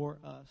for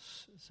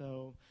us.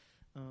 So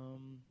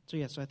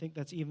I think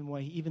that's even why,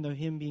 even though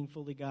him being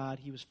fully God,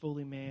 he was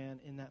fully man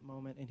in that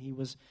moment, and he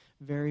was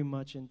very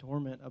much in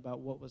torment about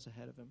what was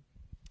ahead of him.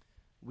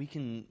 We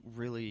can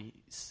really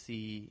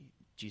see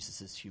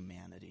Jesus'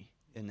 humanity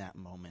in that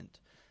moment.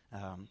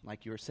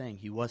 Like you were saying,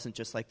 he wasn't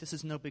just like, this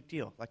is no big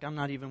deal. Like, I'm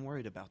not even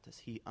worried about this.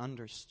 He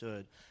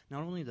understood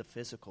not only the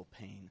physical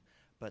pain,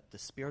 but the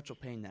spiritual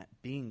pain that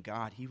being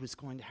God, he was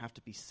going to have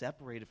to be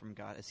separated from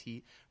God as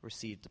he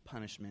received the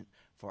punishment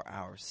for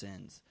our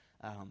sins.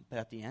 But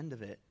at the end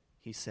of it,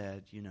 he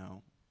said,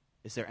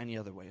 is there any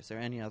other way? Is there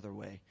any other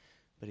way?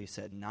 But he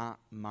said, not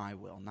my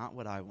will, not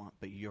what I want,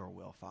 but your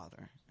will,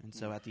 Father. And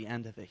so at the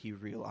end of it, he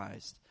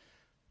realized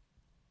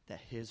that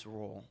his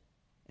role,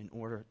 in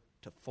order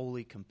to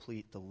fully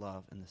complete the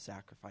love and the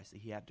sacrifice,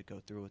 that he had to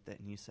go through with it.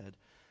 And he said,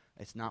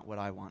 It's not what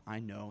I want. I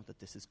know that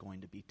this is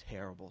going to be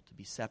terrible, to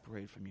be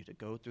separated from you, to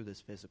go through this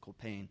physical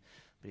pain.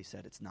 But he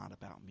said, it's not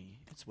about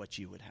me. It's what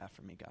you would have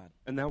for me, God.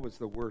 And that was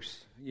the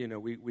worst. You know,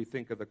 we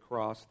think of the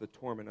cross, the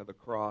torment of the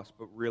cross,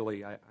 but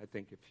really, I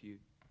think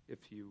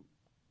if you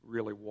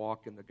really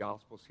walk in the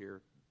Gospels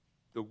here,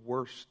 the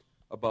worst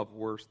above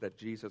worst that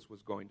Jesus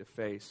was going to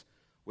face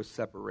was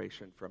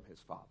separation from his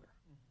Father.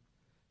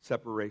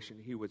 Separation.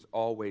 He was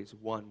always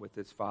one with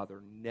his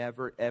Father.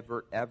 Never,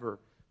 ever, ever,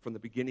 from the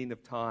beginning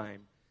of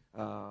time,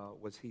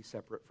 was he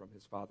separate from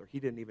his Father. He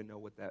didn't even know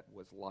what that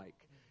was like.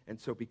 And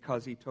so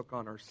because he took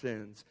on our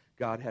sins,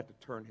 God had to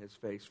turn his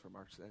face from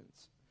our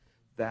sins.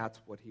 That's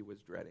what he was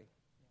dreading.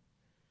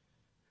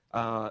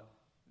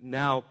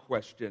 Now,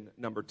 question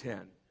number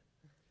 10.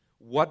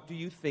 What do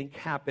you think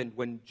happened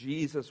when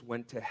Jesus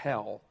went to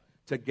hell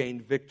to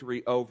gain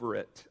victory over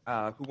it?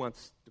 Who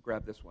wants to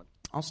grab this one?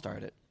 I'll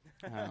start it.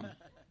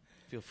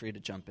 Feel free to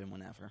jump in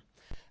whenever.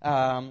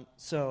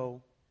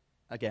 So,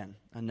 again,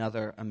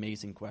 another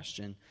amazing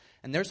question.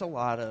 And there's a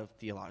lot of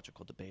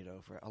theological debate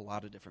over it. A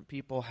lot of different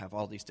people have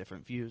all these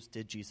different views.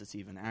 Did Jesus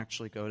even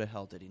actually go to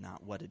hell? Did he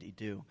not? What did he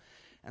do?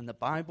 And the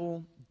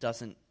Bible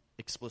doesn't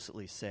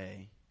explicitly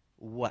say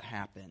what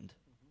happened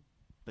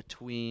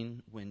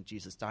between when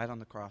Jesus died on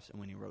the cross and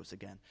when he rose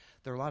again.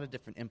 There are a lot of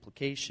different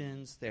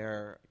implications.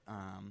 There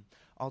are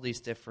all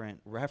these different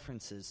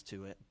references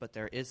to it, but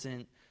there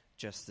isn't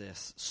just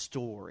this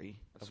story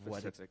of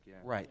what it's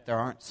right. There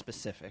aren't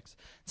specifics,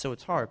 so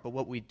it's hard. But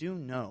what we do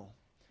know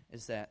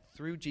is that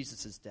through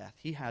Jesus' death,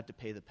 he had to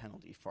pay the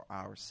penalty for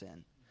our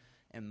sin.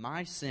 And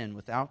my sin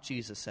without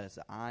Jesus says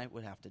that I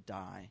would have to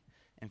die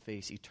and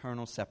face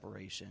eternal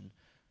separation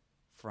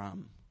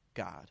from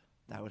God.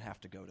 That would have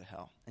to go to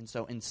hell. And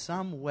so in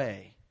some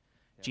way,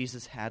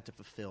 Jesus had to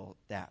fulfill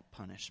that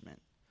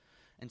punishment.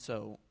 And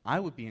so I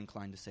would be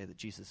inclined to say that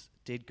Jesus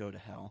did go to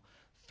hell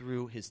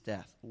through his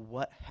death.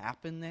 What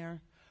happened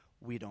there,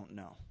 we don't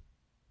know.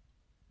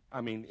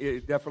 I mean,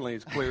 it definitely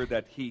is clear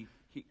that he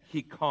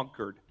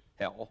conquered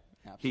hell.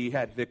 Absolutely. He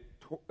had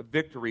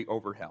victory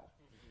over hell.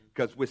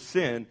 Because with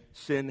sin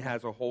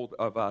has a hold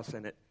of us,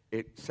 and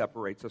it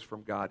separates us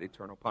from God,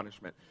 eternal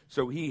punishment.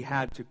 So he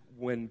had to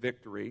win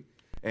victory.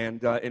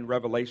 And in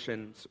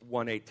Revelations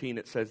 1:18,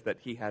 it says that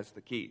he has the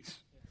keys.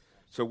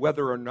 So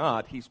whether or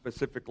not he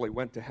specifically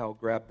went to hell,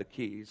 grabbed the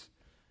keys,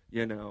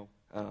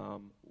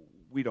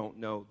 we don't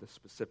know the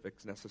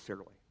specifics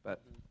necessarily.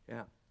 But,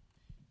 yeah.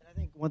 And I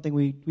think one thing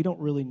we don't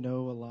really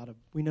know a lot of,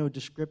 we know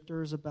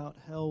descriptors about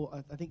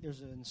hell. I think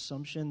there's an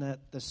assumption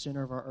that the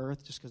center of our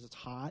earth, just because it's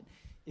hot,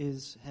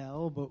 is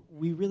hell, but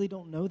we really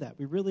don't know that.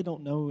 We really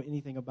don't know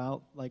anything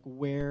about like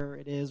where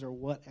it is or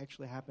what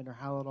actually happened or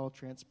how it all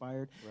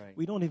transpired. Right.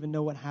 We don't even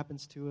know what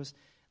happens to us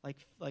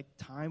like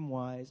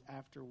time-wise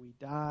after we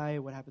die,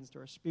 what happens to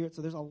our spirit.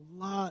 So there's a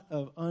lot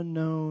of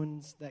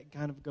unknowns that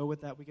kind of go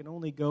with that. We can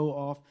only go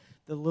off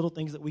the little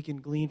things that we can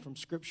glean from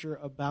Scripture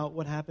about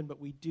what happened, but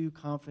we do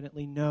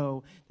confidently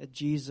know that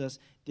Jesus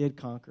did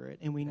conquer it,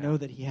 and we know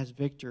that he has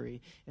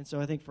victory. And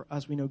so I think for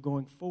us, we know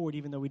going forward,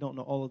 even though we don't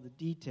know all of the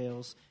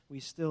details, we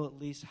still at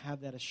least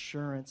have that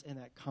assurance and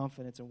that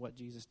confidence in what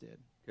Jesus did.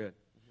 Good.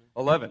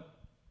 11.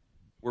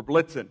 We're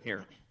blitzing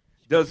here.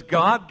 Does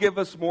God give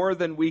us more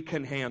than we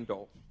can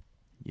handle?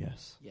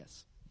 Yes.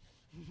 Yes.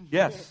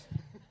 Yes.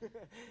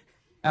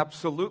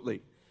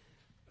 Absolutely.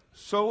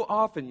 So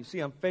often you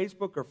see on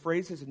Facebook or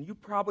phrases, and you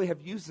probably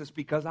have used this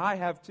because I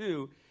have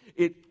too,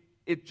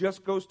 it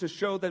just goes to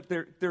show that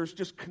there's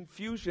just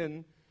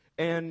confusion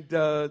and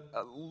a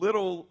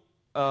little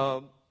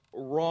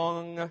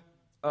wrong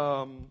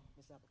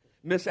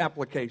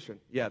misapplication.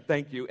 Yeah,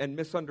 thank you. And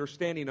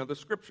misunderstanding of the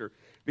Scripture.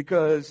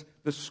 Because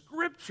the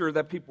Scripture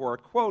that people are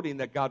quoting,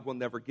 that God will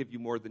never give you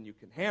more than you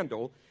can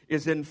handle,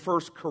 is in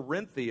 1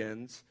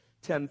 Corinthians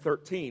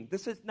 10:13.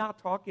 This is not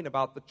talking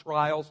about the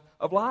trials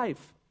of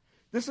life.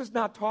 This is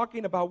not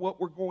talking about what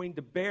we're going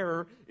to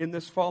bear in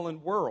this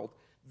fallen world.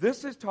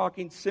 This is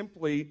talking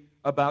simply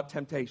about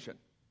temptation.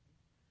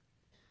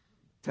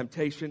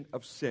 Temptation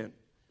of sin.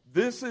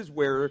 This is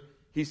where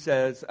he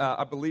says,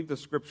 I believe the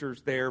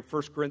Scripture's there,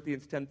 1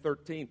 Corinthians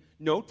 10:13.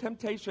 No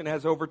temptation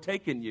has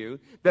overtaken you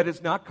that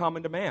is not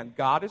common to man.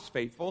 God is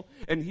faithful,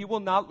 and he will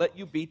not let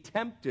you be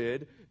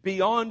tempted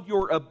beyond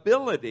your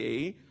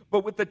ability,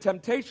 but with the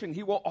temptation,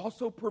 he will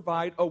also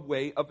provide a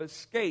way of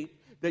escape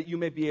that you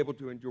may be able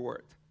to endure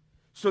it.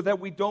 So that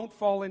we don't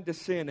fall into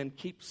sin and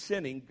keep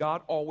sinning,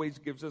 God always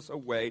gives us a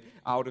way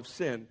out of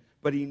sin.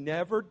 But he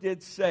never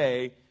did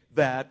say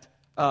that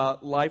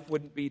life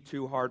wouldn't be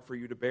too hard for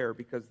you to bear,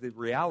 because the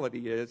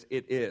reality is,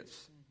 it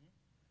is.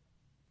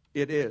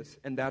 It is,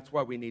 and that's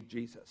why we need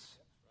Jesus.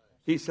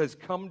 He says,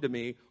 come to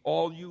me,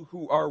 all you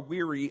who are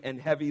weary and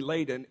heavy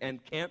laden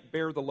and can't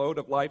bear the load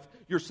of life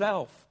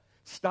yourself.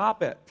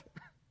 Stop it.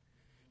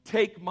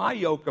 Take my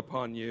yoke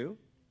upon you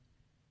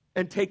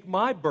and take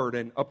my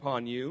burden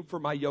upon you, for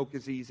my yoke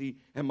is easy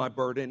and my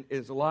burden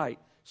is light.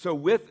 So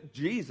with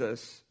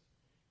Jesus,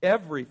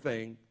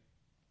 everything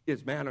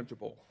is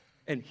manageable.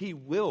 and He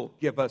will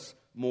give us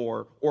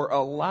more or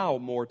allow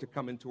more to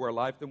come into our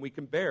life than we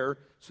can bear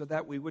so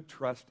that we would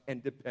trust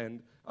and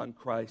depend on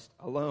Christ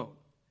alone.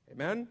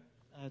 Amen?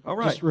 All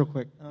right. Just real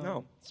quick.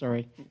 No.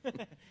 Sorry.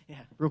 Yeah,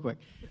 real quick.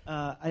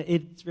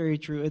 It's very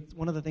true. It's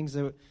one of the things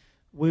that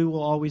we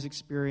will always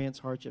experience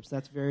hardships.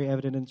 That's very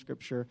evident in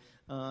Scripture.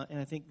 And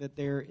I think that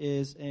there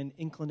is an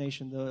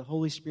inclination. The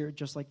Holy Spirit,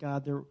 just like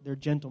God, they're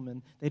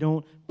gentlemen. They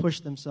don't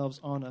push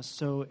themselves on us.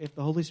 So if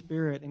the Holy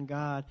Spirit and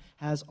God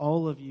has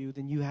all of you,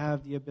 then you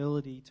have the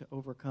ability to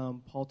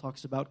overcome. Paul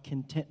talks about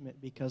contentment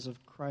because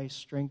of Christ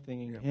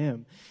strengthening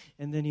him.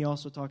 And then he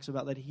also talks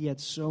about that he had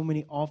so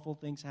many awful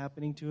things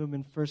happening to him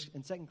in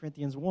 2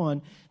 Corinthians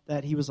 1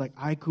 that he was like,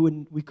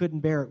 we couldn't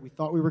bear it. We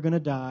thought we were going to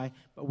die,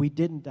 but we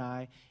didn't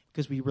die,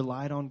 because we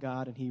relied on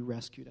God and He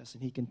rescued us,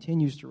 and He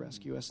continues to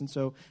rescue us. And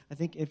so I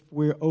think if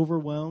we're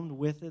overwhelmed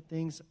with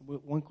things,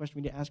 one question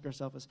we need to ask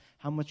ourselves is,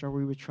 how much are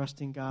we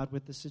trusting God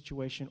with this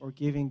situation or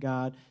giving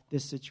God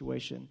this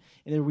situation?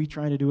 And are we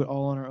trying to do it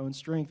all on our own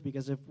strength?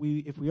 Because if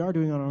we are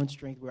doing it on our own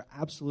strength, we're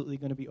absolutely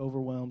going to be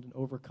overwhelmed and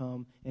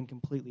overcome and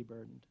completely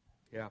burdened.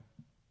 Yeah.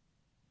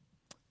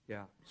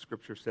 Yeah.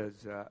 Scripture says,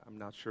 I'm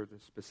not sure the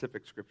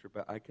specific Scripture,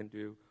 but I can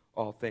do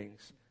all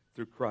things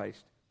through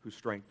Christ who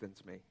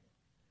strengthens me.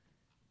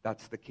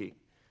 That's the key.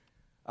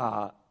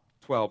 12.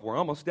 We're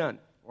almost done.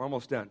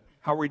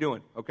 How are we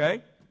doing?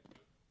 Okay?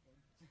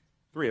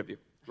 3 of you.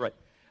 Right.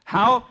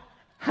 How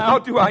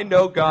do I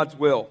know God's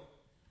will?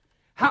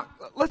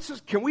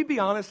 Can we be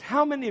honest?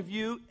 How many of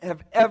you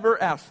have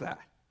ever asked that?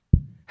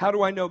 How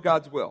do I know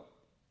God's will?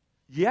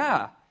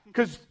 Yeah.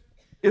 Because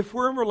if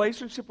we're in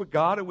relationship with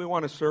God and we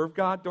want to serve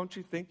God, don't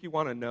you think you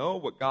want to know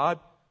what God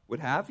would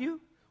have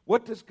you?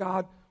 What does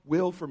God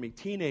will for me?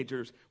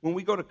 Teenagers, when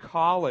we go to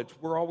college,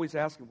 we're always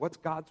asking, what's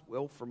God's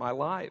will for my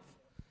life?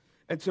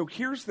 And so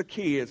here's the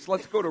key.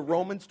 Let's go to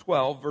Romans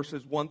 12,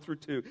 verses 1 through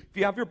 2. If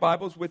you have your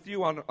Bibles with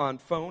you on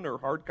phone or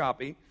hard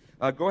copy,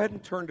 go ahead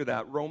and turn to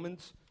that.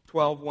 Romans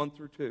 12, 1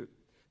 through 2.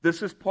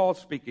 This is Paul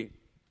speaking.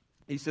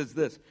 He says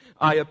this,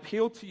 I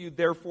appeal to you,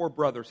 therefore,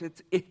 brothers.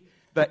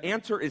 The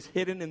answer is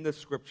hidden in this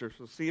scripture,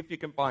 so see if you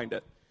can find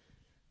it.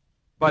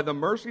 By the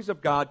mercies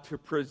of God, to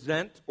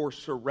present or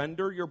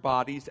surrender your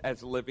bodies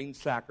as living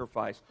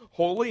sacrifice,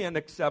 holy and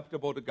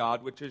acceptable to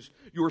God, which is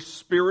your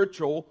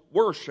spiritual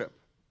worship.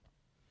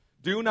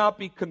 Do not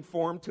be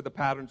conformed to the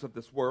patterns of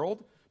this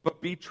world, but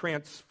be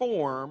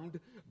transformed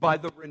by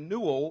the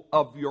renewal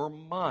of your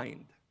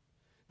mind,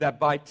 that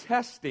by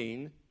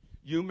testing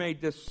you may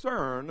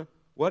discern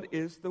what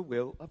is the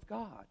will of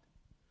God,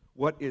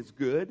 what is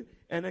good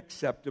and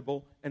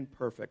acceptable and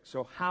perfect.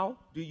 So how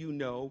do you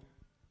know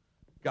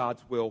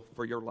God's will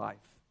for your life?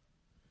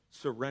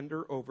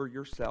 Surrender over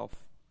yourself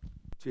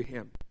to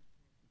Him.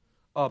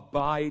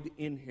 Abide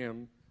in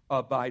Him.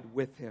 Abide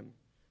with Him.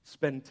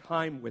 Spend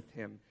time with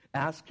Him.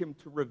 Ask Him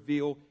to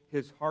reveal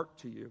His heart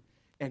to you.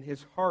 And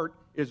His heart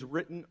is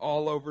written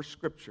all over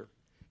Scripture.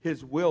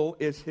 His will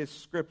is His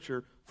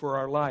Scripture for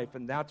our life.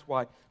 And that's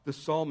why the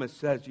psalmist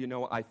says,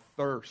 I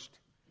thirst.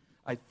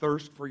 I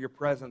thirst for your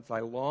presence.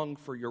 I long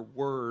for your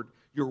word.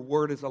 Your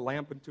word is a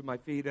lamp unto my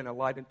feet and a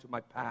light unto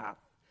my path.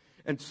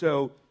 And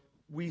so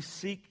we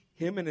seek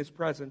Him in His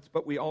presence,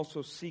 but we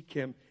also seek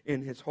Him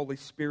in His Holy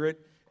Spirit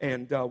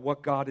and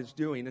what God is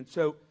doing. And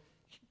so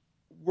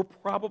we're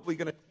probably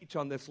going to teach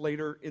on this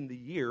later in the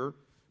year,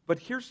 but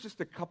here's just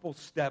a couple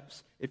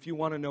steps if you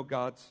want to know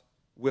God's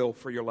will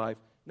for your life.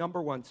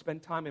 Number 1,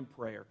 spend time in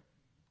prayer.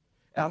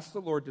 Ask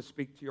the Lord to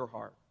speak to your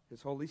heart.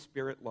 His Holy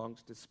Spirit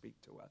longs to speak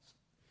to us.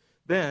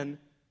 Then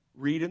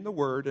read in the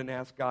Word and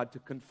ask God to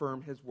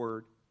confirm His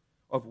Word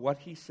of what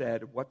He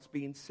said, what's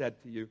being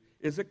said to you.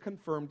 Is it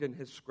confirmed in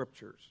His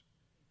Scriptures?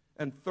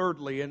 And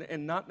thirdly,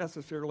 and not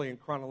necessarily in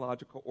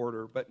chronological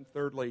order, but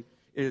thirdly,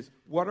 is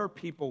what are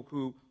people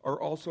who are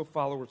also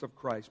followers of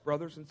Christ,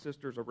 brothers and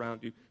sisters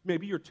around you?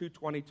 Maybe your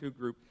 222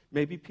 group,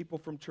 maybe people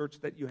from church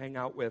that you hang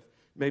out with,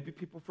 maybe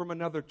people from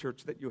another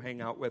church that you hang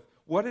out with.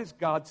 What is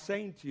God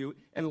saying to you?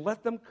 And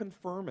let them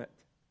confirm it.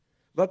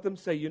 Let them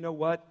say, you know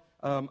what?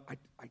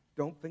 I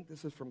don't think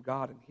this is from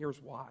God, and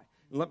here's why.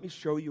 And let me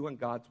show you in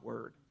God's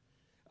Word.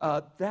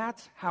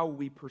 That's how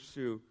we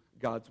pursue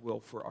God's will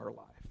for our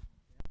life.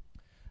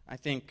 I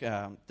think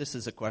this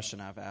is a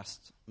question I've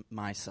asked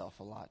myself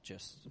a lot,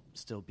 just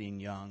still being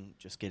young,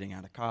 just getting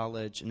out of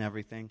college and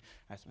everything.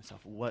 I asked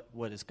myself,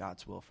 what is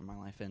God's will for my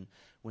life? And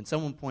when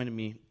someone pointed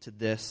me to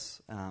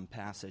this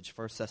passage,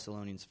 1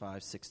 Thessalonians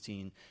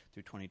 5:16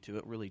 through 22,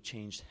 it really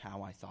changed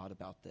how I thought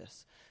about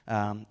this.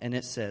 And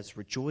it says,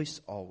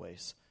 rejoice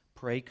always,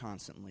 pray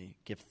constantly,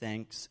 give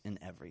thanks in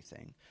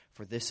everything,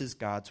 for this is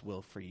God's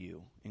will for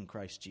you in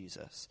Christ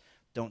Jesus.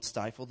 Don't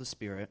stifle the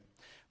Spirit.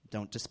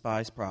 Don't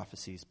despise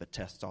prophecies, but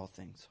test all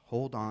things.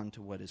 Hold on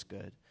to what is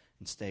good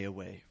and stay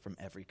away from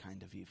every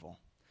kind of evil.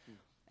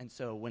 And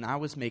so when I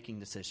was making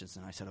decisions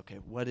and I said, okay,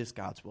 what is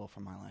God's will for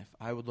my life?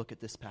 I would look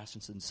at this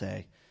passage and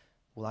say,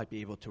 will I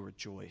be able to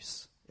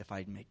rejoice if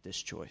I make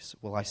this choice?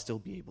 Will I still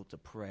be able to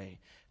pray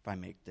if I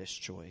make this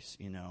choice?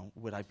 You know,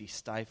 would I be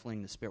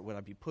stifling the Spirit? Would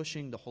I be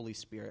pushing the Holy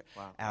Spirit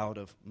out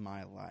of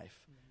my life?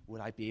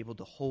 would I be able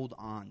to hold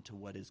on to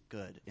what is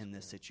good in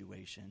this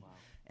situation? Wow.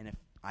 And if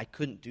I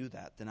couldn't do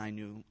that, then I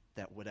knew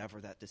that whatever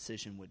that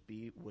decision would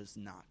be was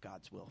not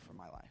God's will for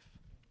my life.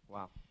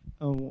 Wow.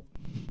 Oh,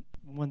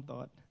 one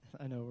thought.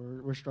 I know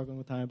we're struggling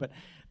with time, but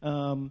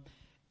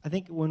I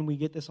think when we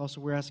get this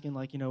also, we're asking,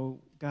 like,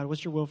 God,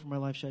 what's your will for my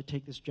life? Should I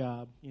take this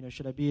job?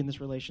 Should I be in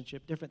this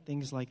relationship? Different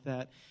things like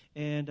that.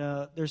 And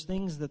there's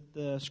things that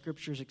the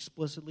Scriptures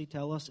explicitly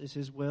tell us is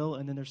His will,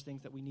 and then there's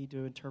things that we need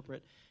to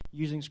interpret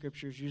using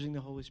Scriptures, using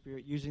the Holy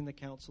Spirit, using the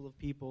counsel of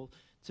people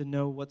to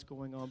know what's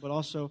going on. But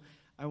also,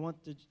 I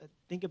want to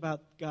think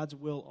about God's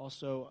will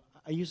also.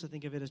 I used to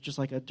think of it as just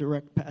like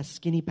a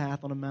skinny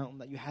path on a mountain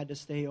that you had to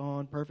stay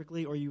on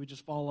perfectly, or you would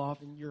just fall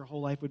off and your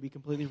whole life would be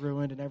completely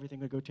ruined and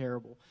everything would go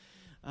terrible.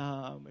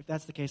 If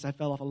that's the case, I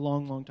fell off a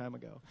long, long time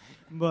ago.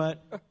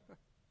 But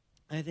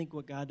I think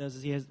what God does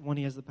is He has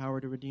the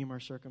power to redeem our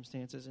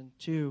circumstances, and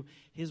two,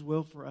 His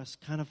will for us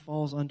kind of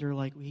falls under,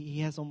 like, He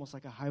has almost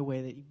like a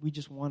highway that we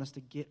just want us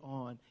to get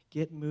on,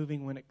 get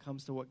moving when it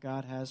comes to what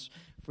God has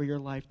for your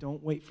life.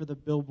 Don't wait for the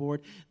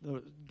billboard,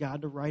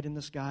 God to write in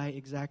the sky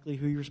exactly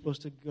who you're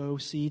supposed to go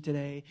see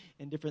today,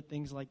 and different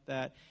things like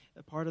that.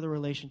 A part of the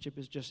relationship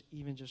is just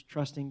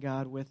trusting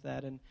God with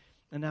that. And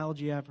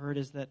analogy I've heard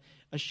is that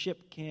a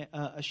ship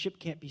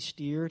can't be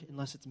steered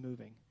unless it's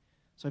moving.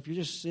 So if you're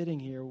just sitting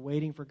here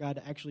waiting for God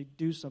to actually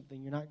do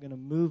something, you're not going to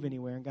move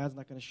anywhere, and God's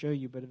not going to show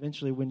you. But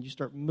eventually, when you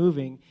start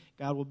moving,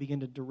 God will begin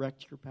to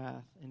direct your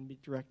path and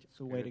direct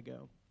the way to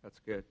go. That's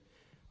good.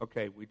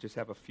 Okay, we just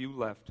have a few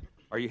left.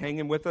 Are you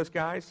hanging with us,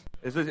 guys?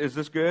 Is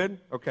this good?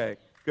 Okay,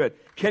 good.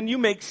 Can you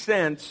make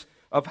sense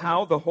of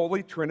how the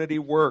Holy Trinity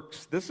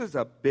works? This is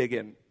a big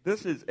one.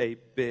 This is a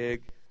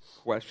big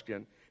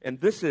question. And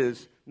this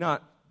is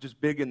not just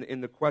big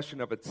in the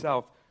question of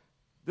itself.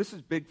 This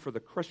is big for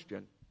the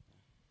Christian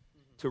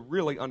to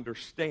really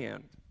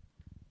understand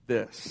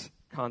this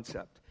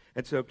concept.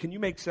 And so can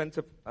you make sense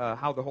of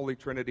how the Holy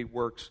Trinity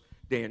works,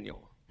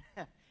 Daniel?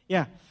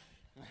 Yeah,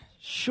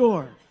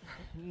 sure.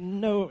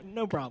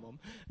 No problem.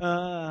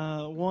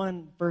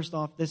 First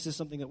off, this is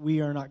something that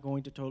we are not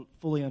going to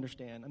fully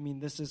understand. I mean,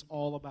 this is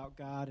all about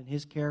God and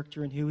His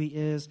character and who He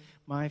is.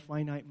 My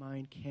finite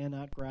mind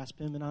cannot grasp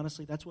Him, and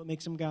honestly, that's what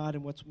makes Him God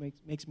and what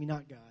makes me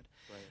not God.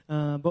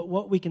 Right. But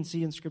what we can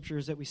see in Scripture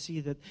is that we see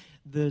that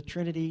the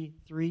Trinity,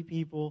 three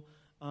people,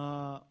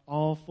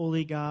 all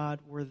fully God,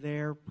 were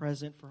there,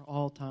 present for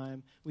all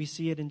time. We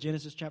see it in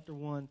Genesis chapter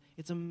 1.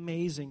 It's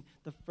amazing.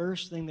 The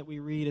first thing that we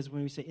read is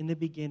when we say, in the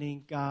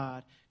beginning,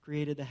 God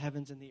created the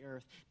heavens and the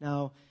earth.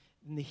 Now,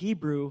 in the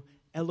Hebrew,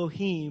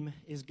 Elohim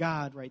is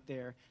God right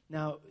there.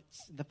 Now,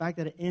 the fact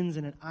that it ends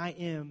in an I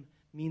am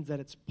means that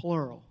it's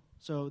plural.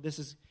 So this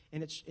is,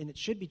 and it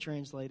should be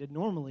translated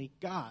normally,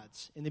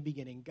 gods. In the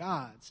beginning,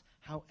 gods.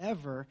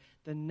 However,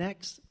 the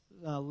next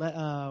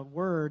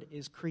word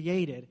is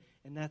created,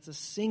 and that's a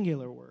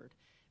singular word,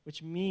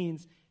 which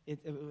means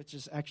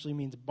actually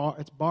means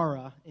it's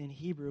bara in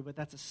Hebrew, but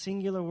that's a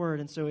singular word,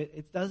 and so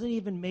it doesn't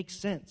even make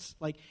sense.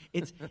 Like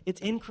it's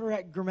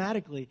incorrect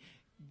grammatically.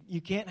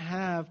 You can't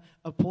have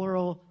a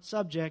plural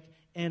subject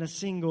and a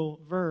single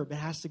verb. It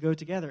has to go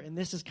together. And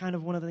this is kind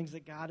of one of the things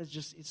that God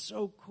it's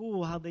so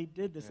cool how they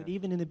did this, that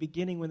even in the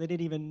beginning when they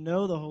didn't even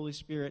know the Holy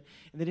Spirit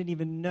and they didn't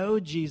even know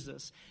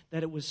Jesus,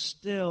 that it was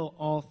still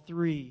all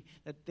three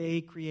that they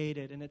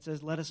created. And it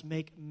says, let us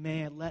make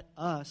man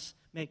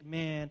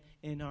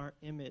in our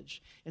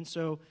image. And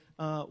so,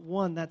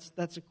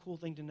 that's a cool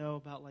thing to know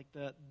about, like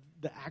the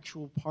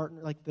actual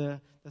partner, like the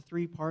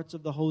three parts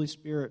of the Holy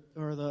Spirit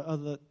or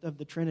of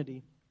the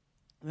Trinity.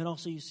 And then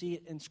also you see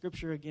it in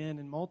Scripture again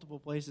in multiple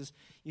places.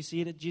 You see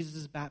it at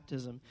Jesus'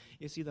 baptism.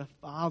 You see the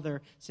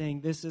Father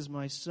saying, this is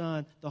my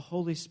Son. The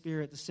Holy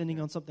Spirit descending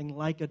on something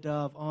like a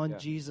dove on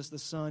Jesus, the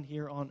Son,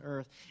 here on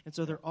earth. And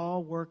so they're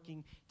all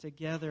working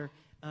together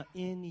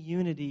in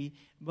unity,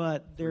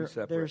 but they're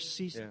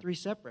three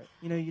separate.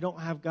 You don't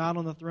have God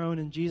on the throne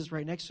and Jesus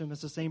right next to Him.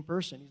 It's the same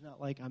person. He's not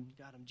like, I'm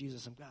God, I'm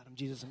Jesus, I'm God, I'm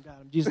Jesus, I'm God,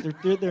 I'm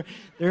Jesus.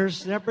 They're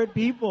separate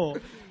people.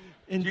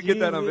 Did you get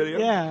that on video?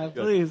 Yeah,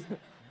 please.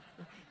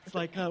 It's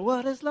like,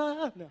 what is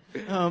love? No.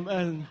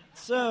 And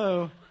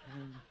so,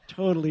 I'm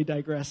totally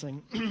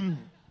digressing.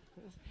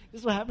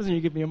 This is what happens when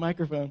you give me a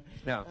microphone.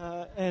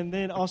 Yeah. And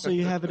then also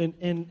you have it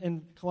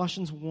in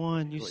Colossians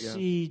 1. You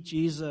see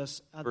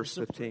Jesus. Verse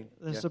 15.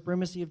 The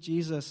supremacy of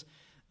Jesus.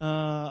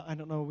 I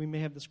don't know. We may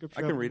have the scripture.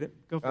 I can read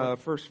it. Go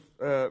for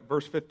it.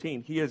 Verse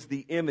 15. He is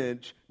the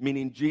image,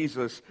 meaning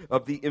Jesus,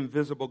 of the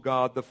invisible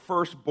God, the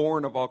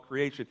firstborn of all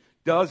creation.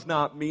 Does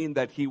not mean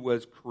that He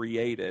was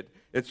created.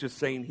 It's just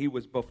saying He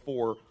was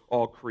before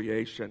all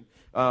creation.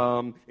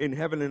 In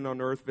heaven and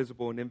on earth,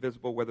 visible and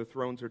invisible, whether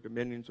thrones or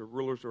dominions or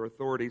rulers or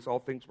authorities, all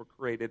things were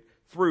created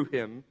through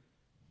Him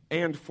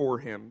and for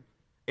Him.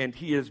 And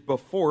He is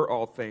before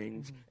all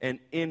things, and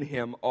in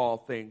Him all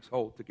things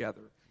hold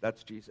together.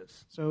 That's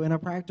Jesus. So in a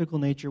practical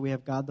nature, we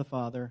have God the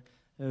Father,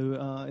 who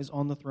is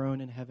on the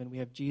throne in heaven. We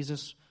have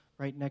Jesus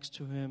right next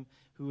to him,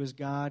 who was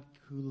God,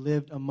 who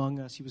lived among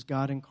us. He was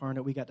God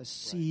incarnate. We got to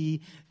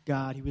see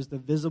God. He was the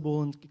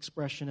visible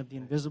expression of the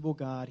invisible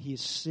God. He's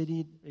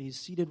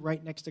seated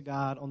right next to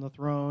God on the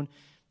throne.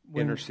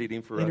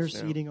 Interceding for us now.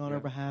 Interceding on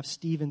our behalf.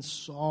 Stephen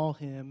saw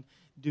him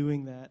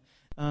doing that.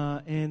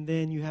 And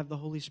then you have the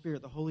Holy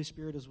Spirit. The Holy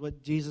Spirit is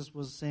what Jesus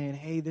was saying,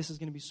 hey, this is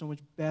going to be so much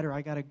better.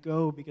 I got to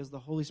go because the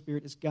Holy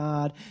Spirit is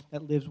God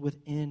that lives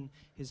within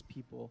his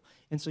people.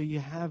 And so you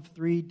have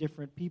three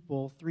different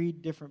people, three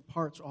different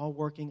parts all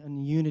working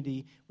in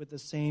unity with the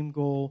same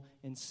goal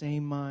and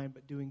same mind,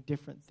 but doing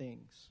different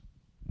things.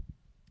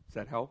 Does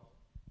that help?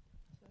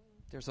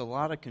 There's a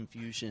lot of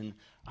confusion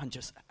on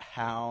just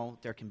how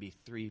there can be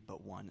three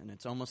but one. And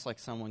it's almost like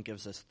someone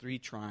gives us three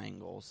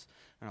triangles.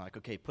 And they're like,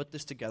 okay, put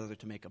this together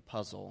to make a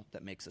puzzle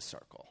that makes a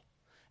circle.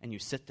 And you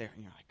sit there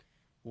and you're like,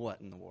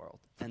 what in the world?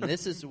 And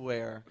this is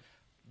where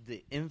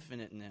the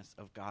infiniteness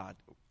of God,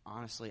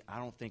 honestly, I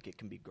don't think it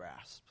can be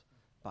grasped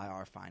by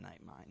our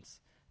finite minds.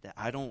 That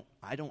I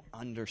don't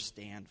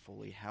understand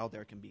fully how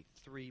there can be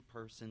three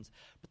persons,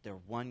 but they're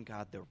one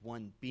God, they're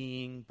one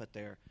being, but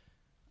they're,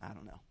 I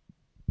don't know.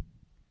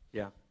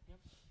 Yeah.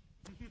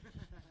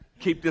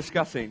 Keep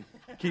discussing.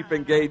 Keep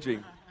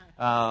engaging.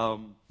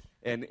 And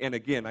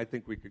again, I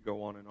think we could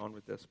go on and on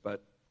with this,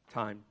 but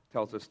time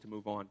tells us to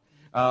move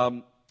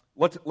on.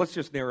 Let's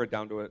just narrow it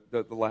down to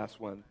the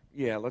last one.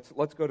 Yeah,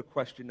 let's go to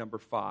question number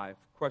 5.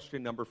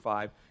 Question number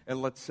 5,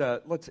 and let's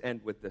end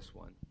with this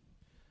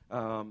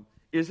one.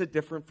 Is it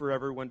different for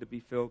everyone to be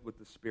filled with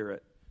the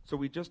Spirit? So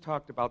we just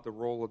talked about the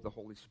role of the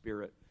Holy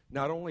Spirit.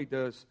 Not only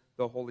does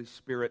the Holy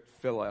Spirit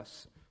fill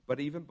us, but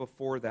even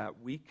before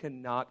that, we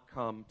cannot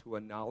come to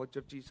a knowledge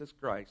of Jesus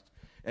Christ,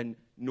 and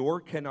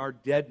nor can our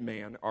dead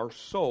man, our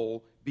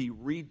soul, be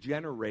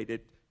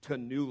regenerated to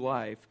new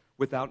life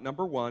without,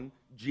 number one,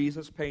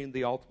 Jesus paying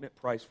the ultimate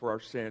price for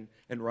our sin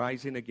and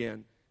rising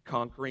again,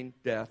 conquering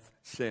death,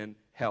 sin,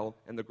 hell,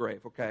 and the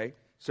grave, okay?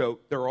 So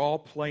they're all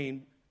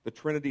playing, the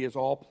Trinity is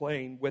all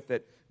playing with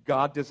it.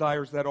 God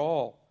desires that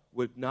all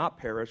would not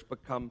perish,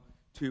 but come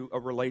to a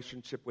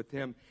relationship with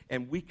him.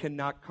 And we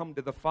cannot come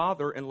to the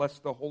Father unless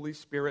the Holy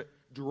Spirit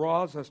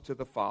draws us to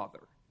the Father.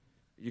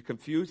 Are you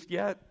confused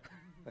yet?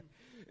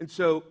 And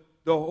so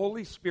the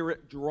Holy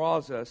Spirit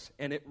draws us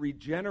and it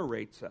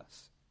regenerates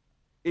us.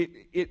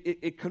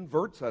 It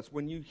converts us.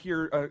 When you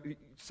hear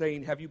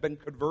saying, have you been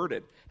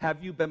converted?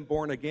 Have you been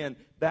born again?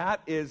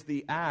 That is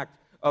the act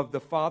of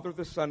the Father,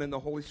 the Son, and the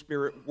Holy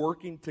Spirit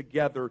working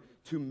together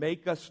to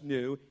make us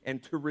new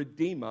and to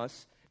redeem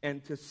us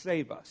and to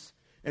save us.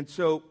 And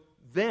so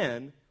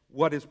then,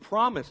 what is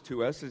promised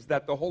to us is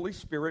that the Holy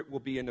Spirit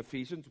will be in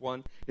Ephesians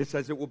 1. It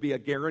says it will be a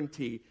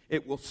guarantee.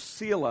 It will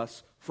seal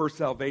us for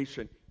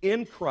salvation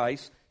in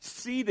Christ,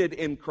 seated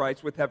in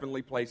Christ with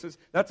heavenly places.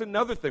 That's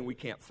another thing we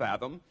can't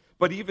fathom.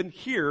 But even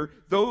here,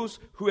 those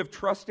who have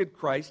trusted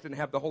Christ and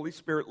have the Holy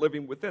Spirit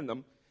living within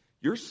them,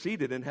 you're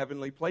seated in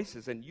heavenly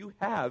places, and you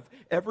have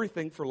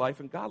everything for life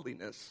and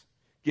godliness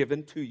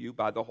given to you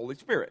by the Holy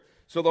Spirit.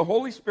 So the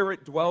Holy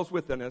Spirit dwells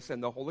within us,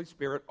 and the Holy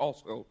Spirit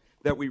also,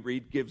 that we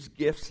read, gives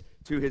gifts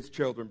to his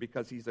children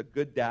because he's a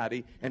good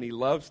daddy and he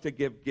loves to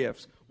give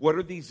gifts. What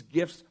are these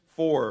gifts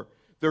for?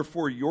 They're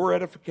for your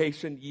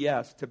edification,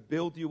 yes, to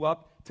build you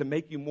up, to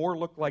make you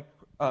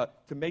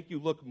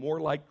look more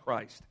like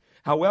Christ.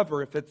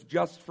 However, if it's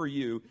just for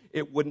you,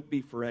 it wouldn't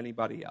be for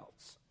anybody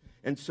else.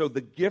 And so the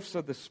gifts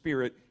of the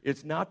Spirit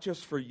is not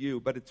just for you,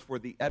 but it's for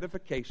the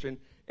edification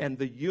and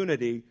the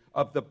unity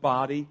of the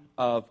body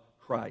of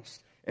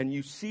Christ. And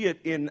you see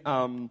it in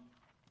 1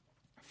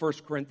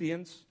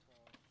 Corinthians.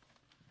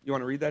 You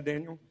want to read that,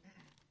 Daniel?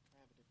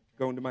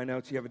 Go into my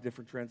notes. You have a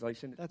different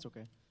translation? That's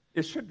okay.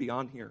 It should be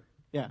on here.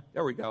 Yeah.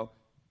 There we go.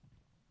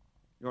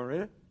 You want to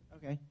read it?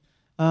 Okay.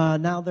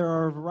 Now there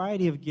are a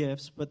variety of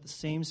gifts, but the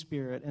same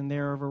Spirit, and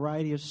there are a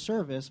variety of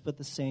service, but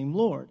the same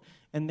Lord.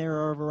 And there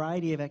are a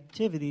variety of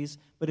activities,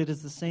 but it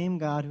is the same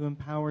God who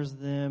empowers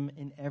them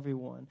in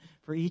everyone.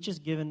 For each is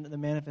given the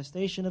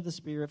manifestation of the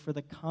Spirit for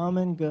the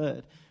common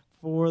good.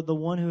 For the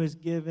one who is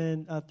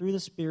given through the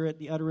Spirit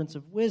the utterance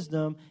of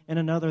wisdom, and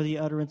another the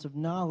utterance of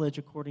knowledge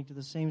according to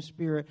the same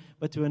Spirit,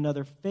 but to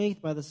another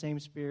faith by the same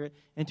Spirit,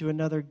 and to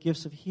another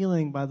gifts of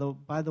healing by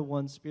the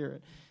one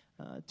Spirit.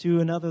 To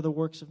another the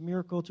works of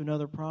miracle, to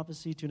another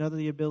prophecy, to another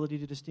the ability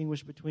to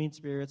distinguish between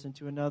spirits, and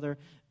to another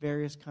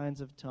various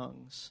kinds of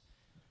tongues.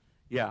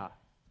 Yeah.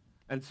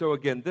 And so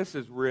again, this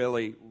is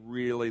really,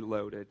 really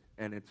loaded,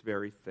 and it's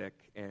very thick.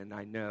 And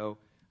I know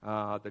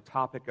the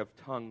topic of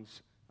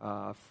tongues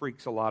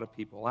freaks a lot of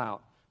people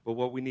out. But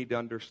what we need to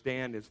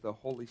understand is the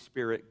Holy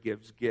Spirit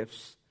gives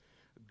gifts,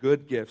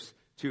 good gifts,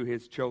 to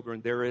his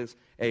children. There is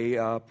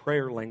a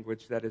prayer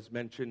language that is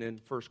mentioned in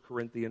 1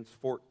 Corinthians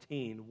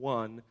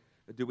 14:1.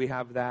 Do we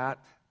have that?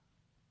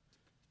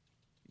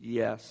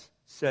 Yes.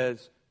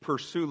 Says,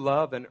 pursue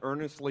love and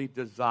earnestly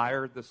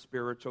desire the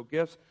spiritual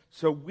gifts.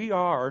 So we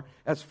are,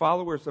 as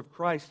followers of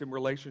Christ in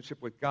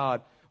relationship with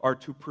God, are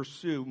to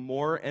pursue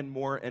more and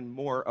more and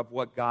more of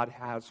what God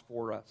has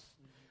for us.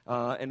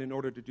 And in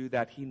order to do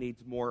that, he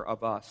needs more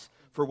of us.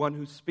 For one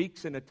who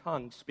speaks in a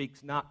tongue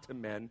speaks not to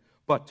men,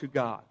 but to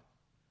God.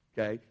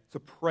 Okay? It's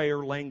a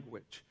prayer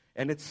language.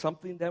 And it's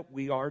something that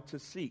we are to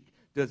seek.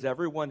 Does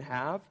everyone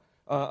have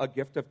a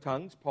gift of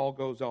tongues? Paul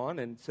goes on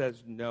and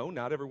says, no,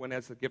 not everyone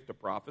has the gift of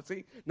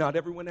prophecy. Not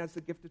everyone has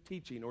the gift of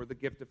teaching or the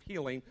gift of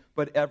healing,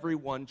 but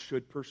everyone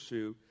should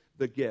pursue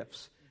the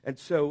gifts. And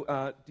so,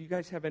 do you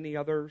guys have any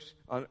others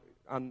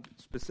on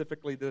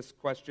specifically this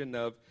question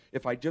of,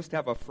 if I just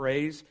have a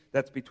phrase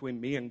that's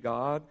between me and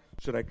God,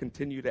 should I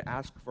continue to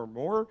ask for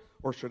more,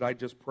 or should I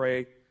just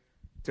pray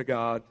to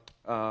God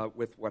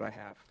with what I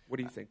have? What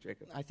do you think,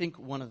 Jacob? I think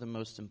one of the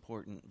most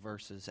important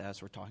verses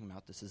as we're talking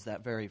about this is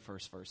that very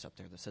first verse up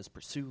there that says,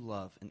 pursue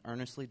love and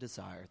earnestly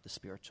desire the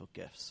spiritual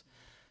gifts.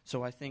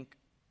 So I think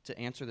to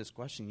answer this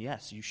question,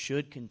 yes, you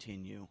should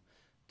continue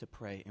to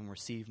pray and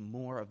receive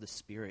more of the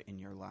Spirit in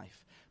your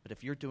life. But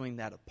if you're doing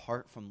that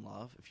apart from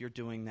love, if you're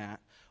doing that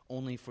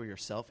only for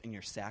yourself and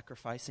you're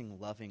sacrificing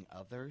loving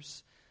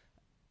others,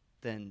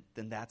 then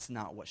that's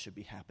not what should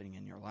be happening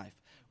in your life.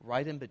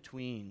 Right in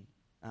between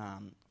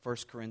 1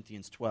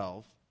 Corinthians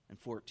 12 and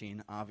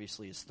 14,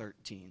 obviously, is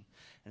 13.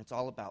 And it's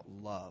all about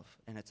love.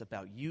 And it's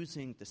about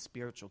using the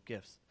spiritual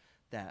gifts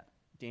that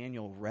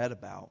Daniel read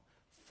about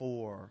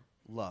for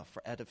love,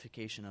 for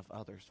edification of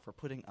others, for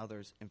putting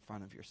others in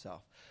front of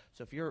yourself.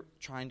 So if you're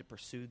trying to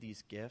pursue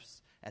these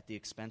gifts at the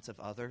expense of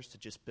others to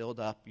just build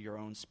up your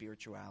own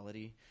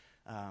spirituality,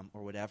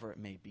 or whatever it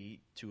may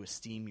be, to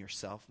esteem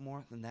yourself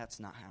more, then that's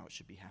not how it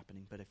should be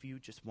happening. But if you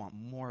just want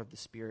more of the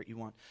Spirit, you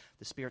want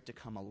the Spirit to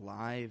come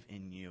alive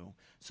in you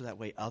so that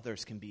way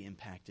others can be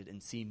impacted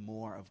and see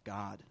more of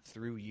God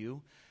through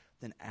you,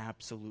 then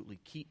absolutely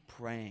keep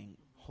praying,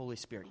 Holy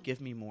Spirit,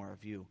 give me more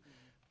of you.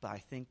 But I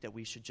think that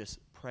we should just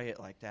pray it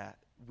like that.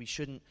 We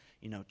shouldn't,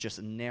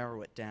 just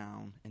narrow it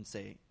down and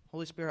say,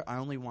 Holy Spirit, I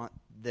only want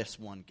this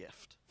one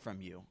gift from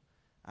you.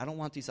 I don't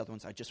want these other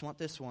ones. I just want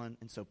this one,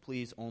 and so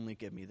please only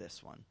give me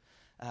this one.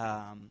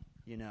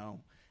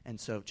 And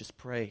so just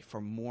pray for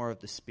more of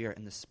the Spirit,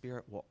 and the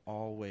Spirit will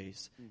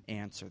always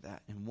answer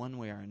that in one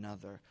way or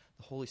another.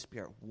 The Holy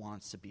Spirit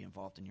wants to be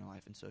involved in your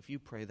life. And so if you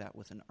pray that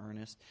with an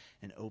earnest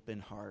and open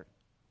heart,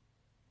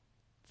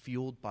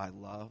 fueled by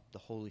love, the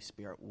Holy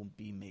Spirit will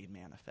be made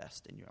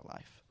manifest in your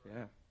life.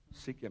 Yeah,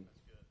 seek Him.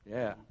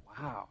 Yeah,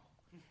 wow.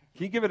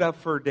 Can you give it up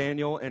for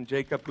Daniel and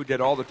Jacob, who did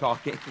all the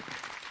talking?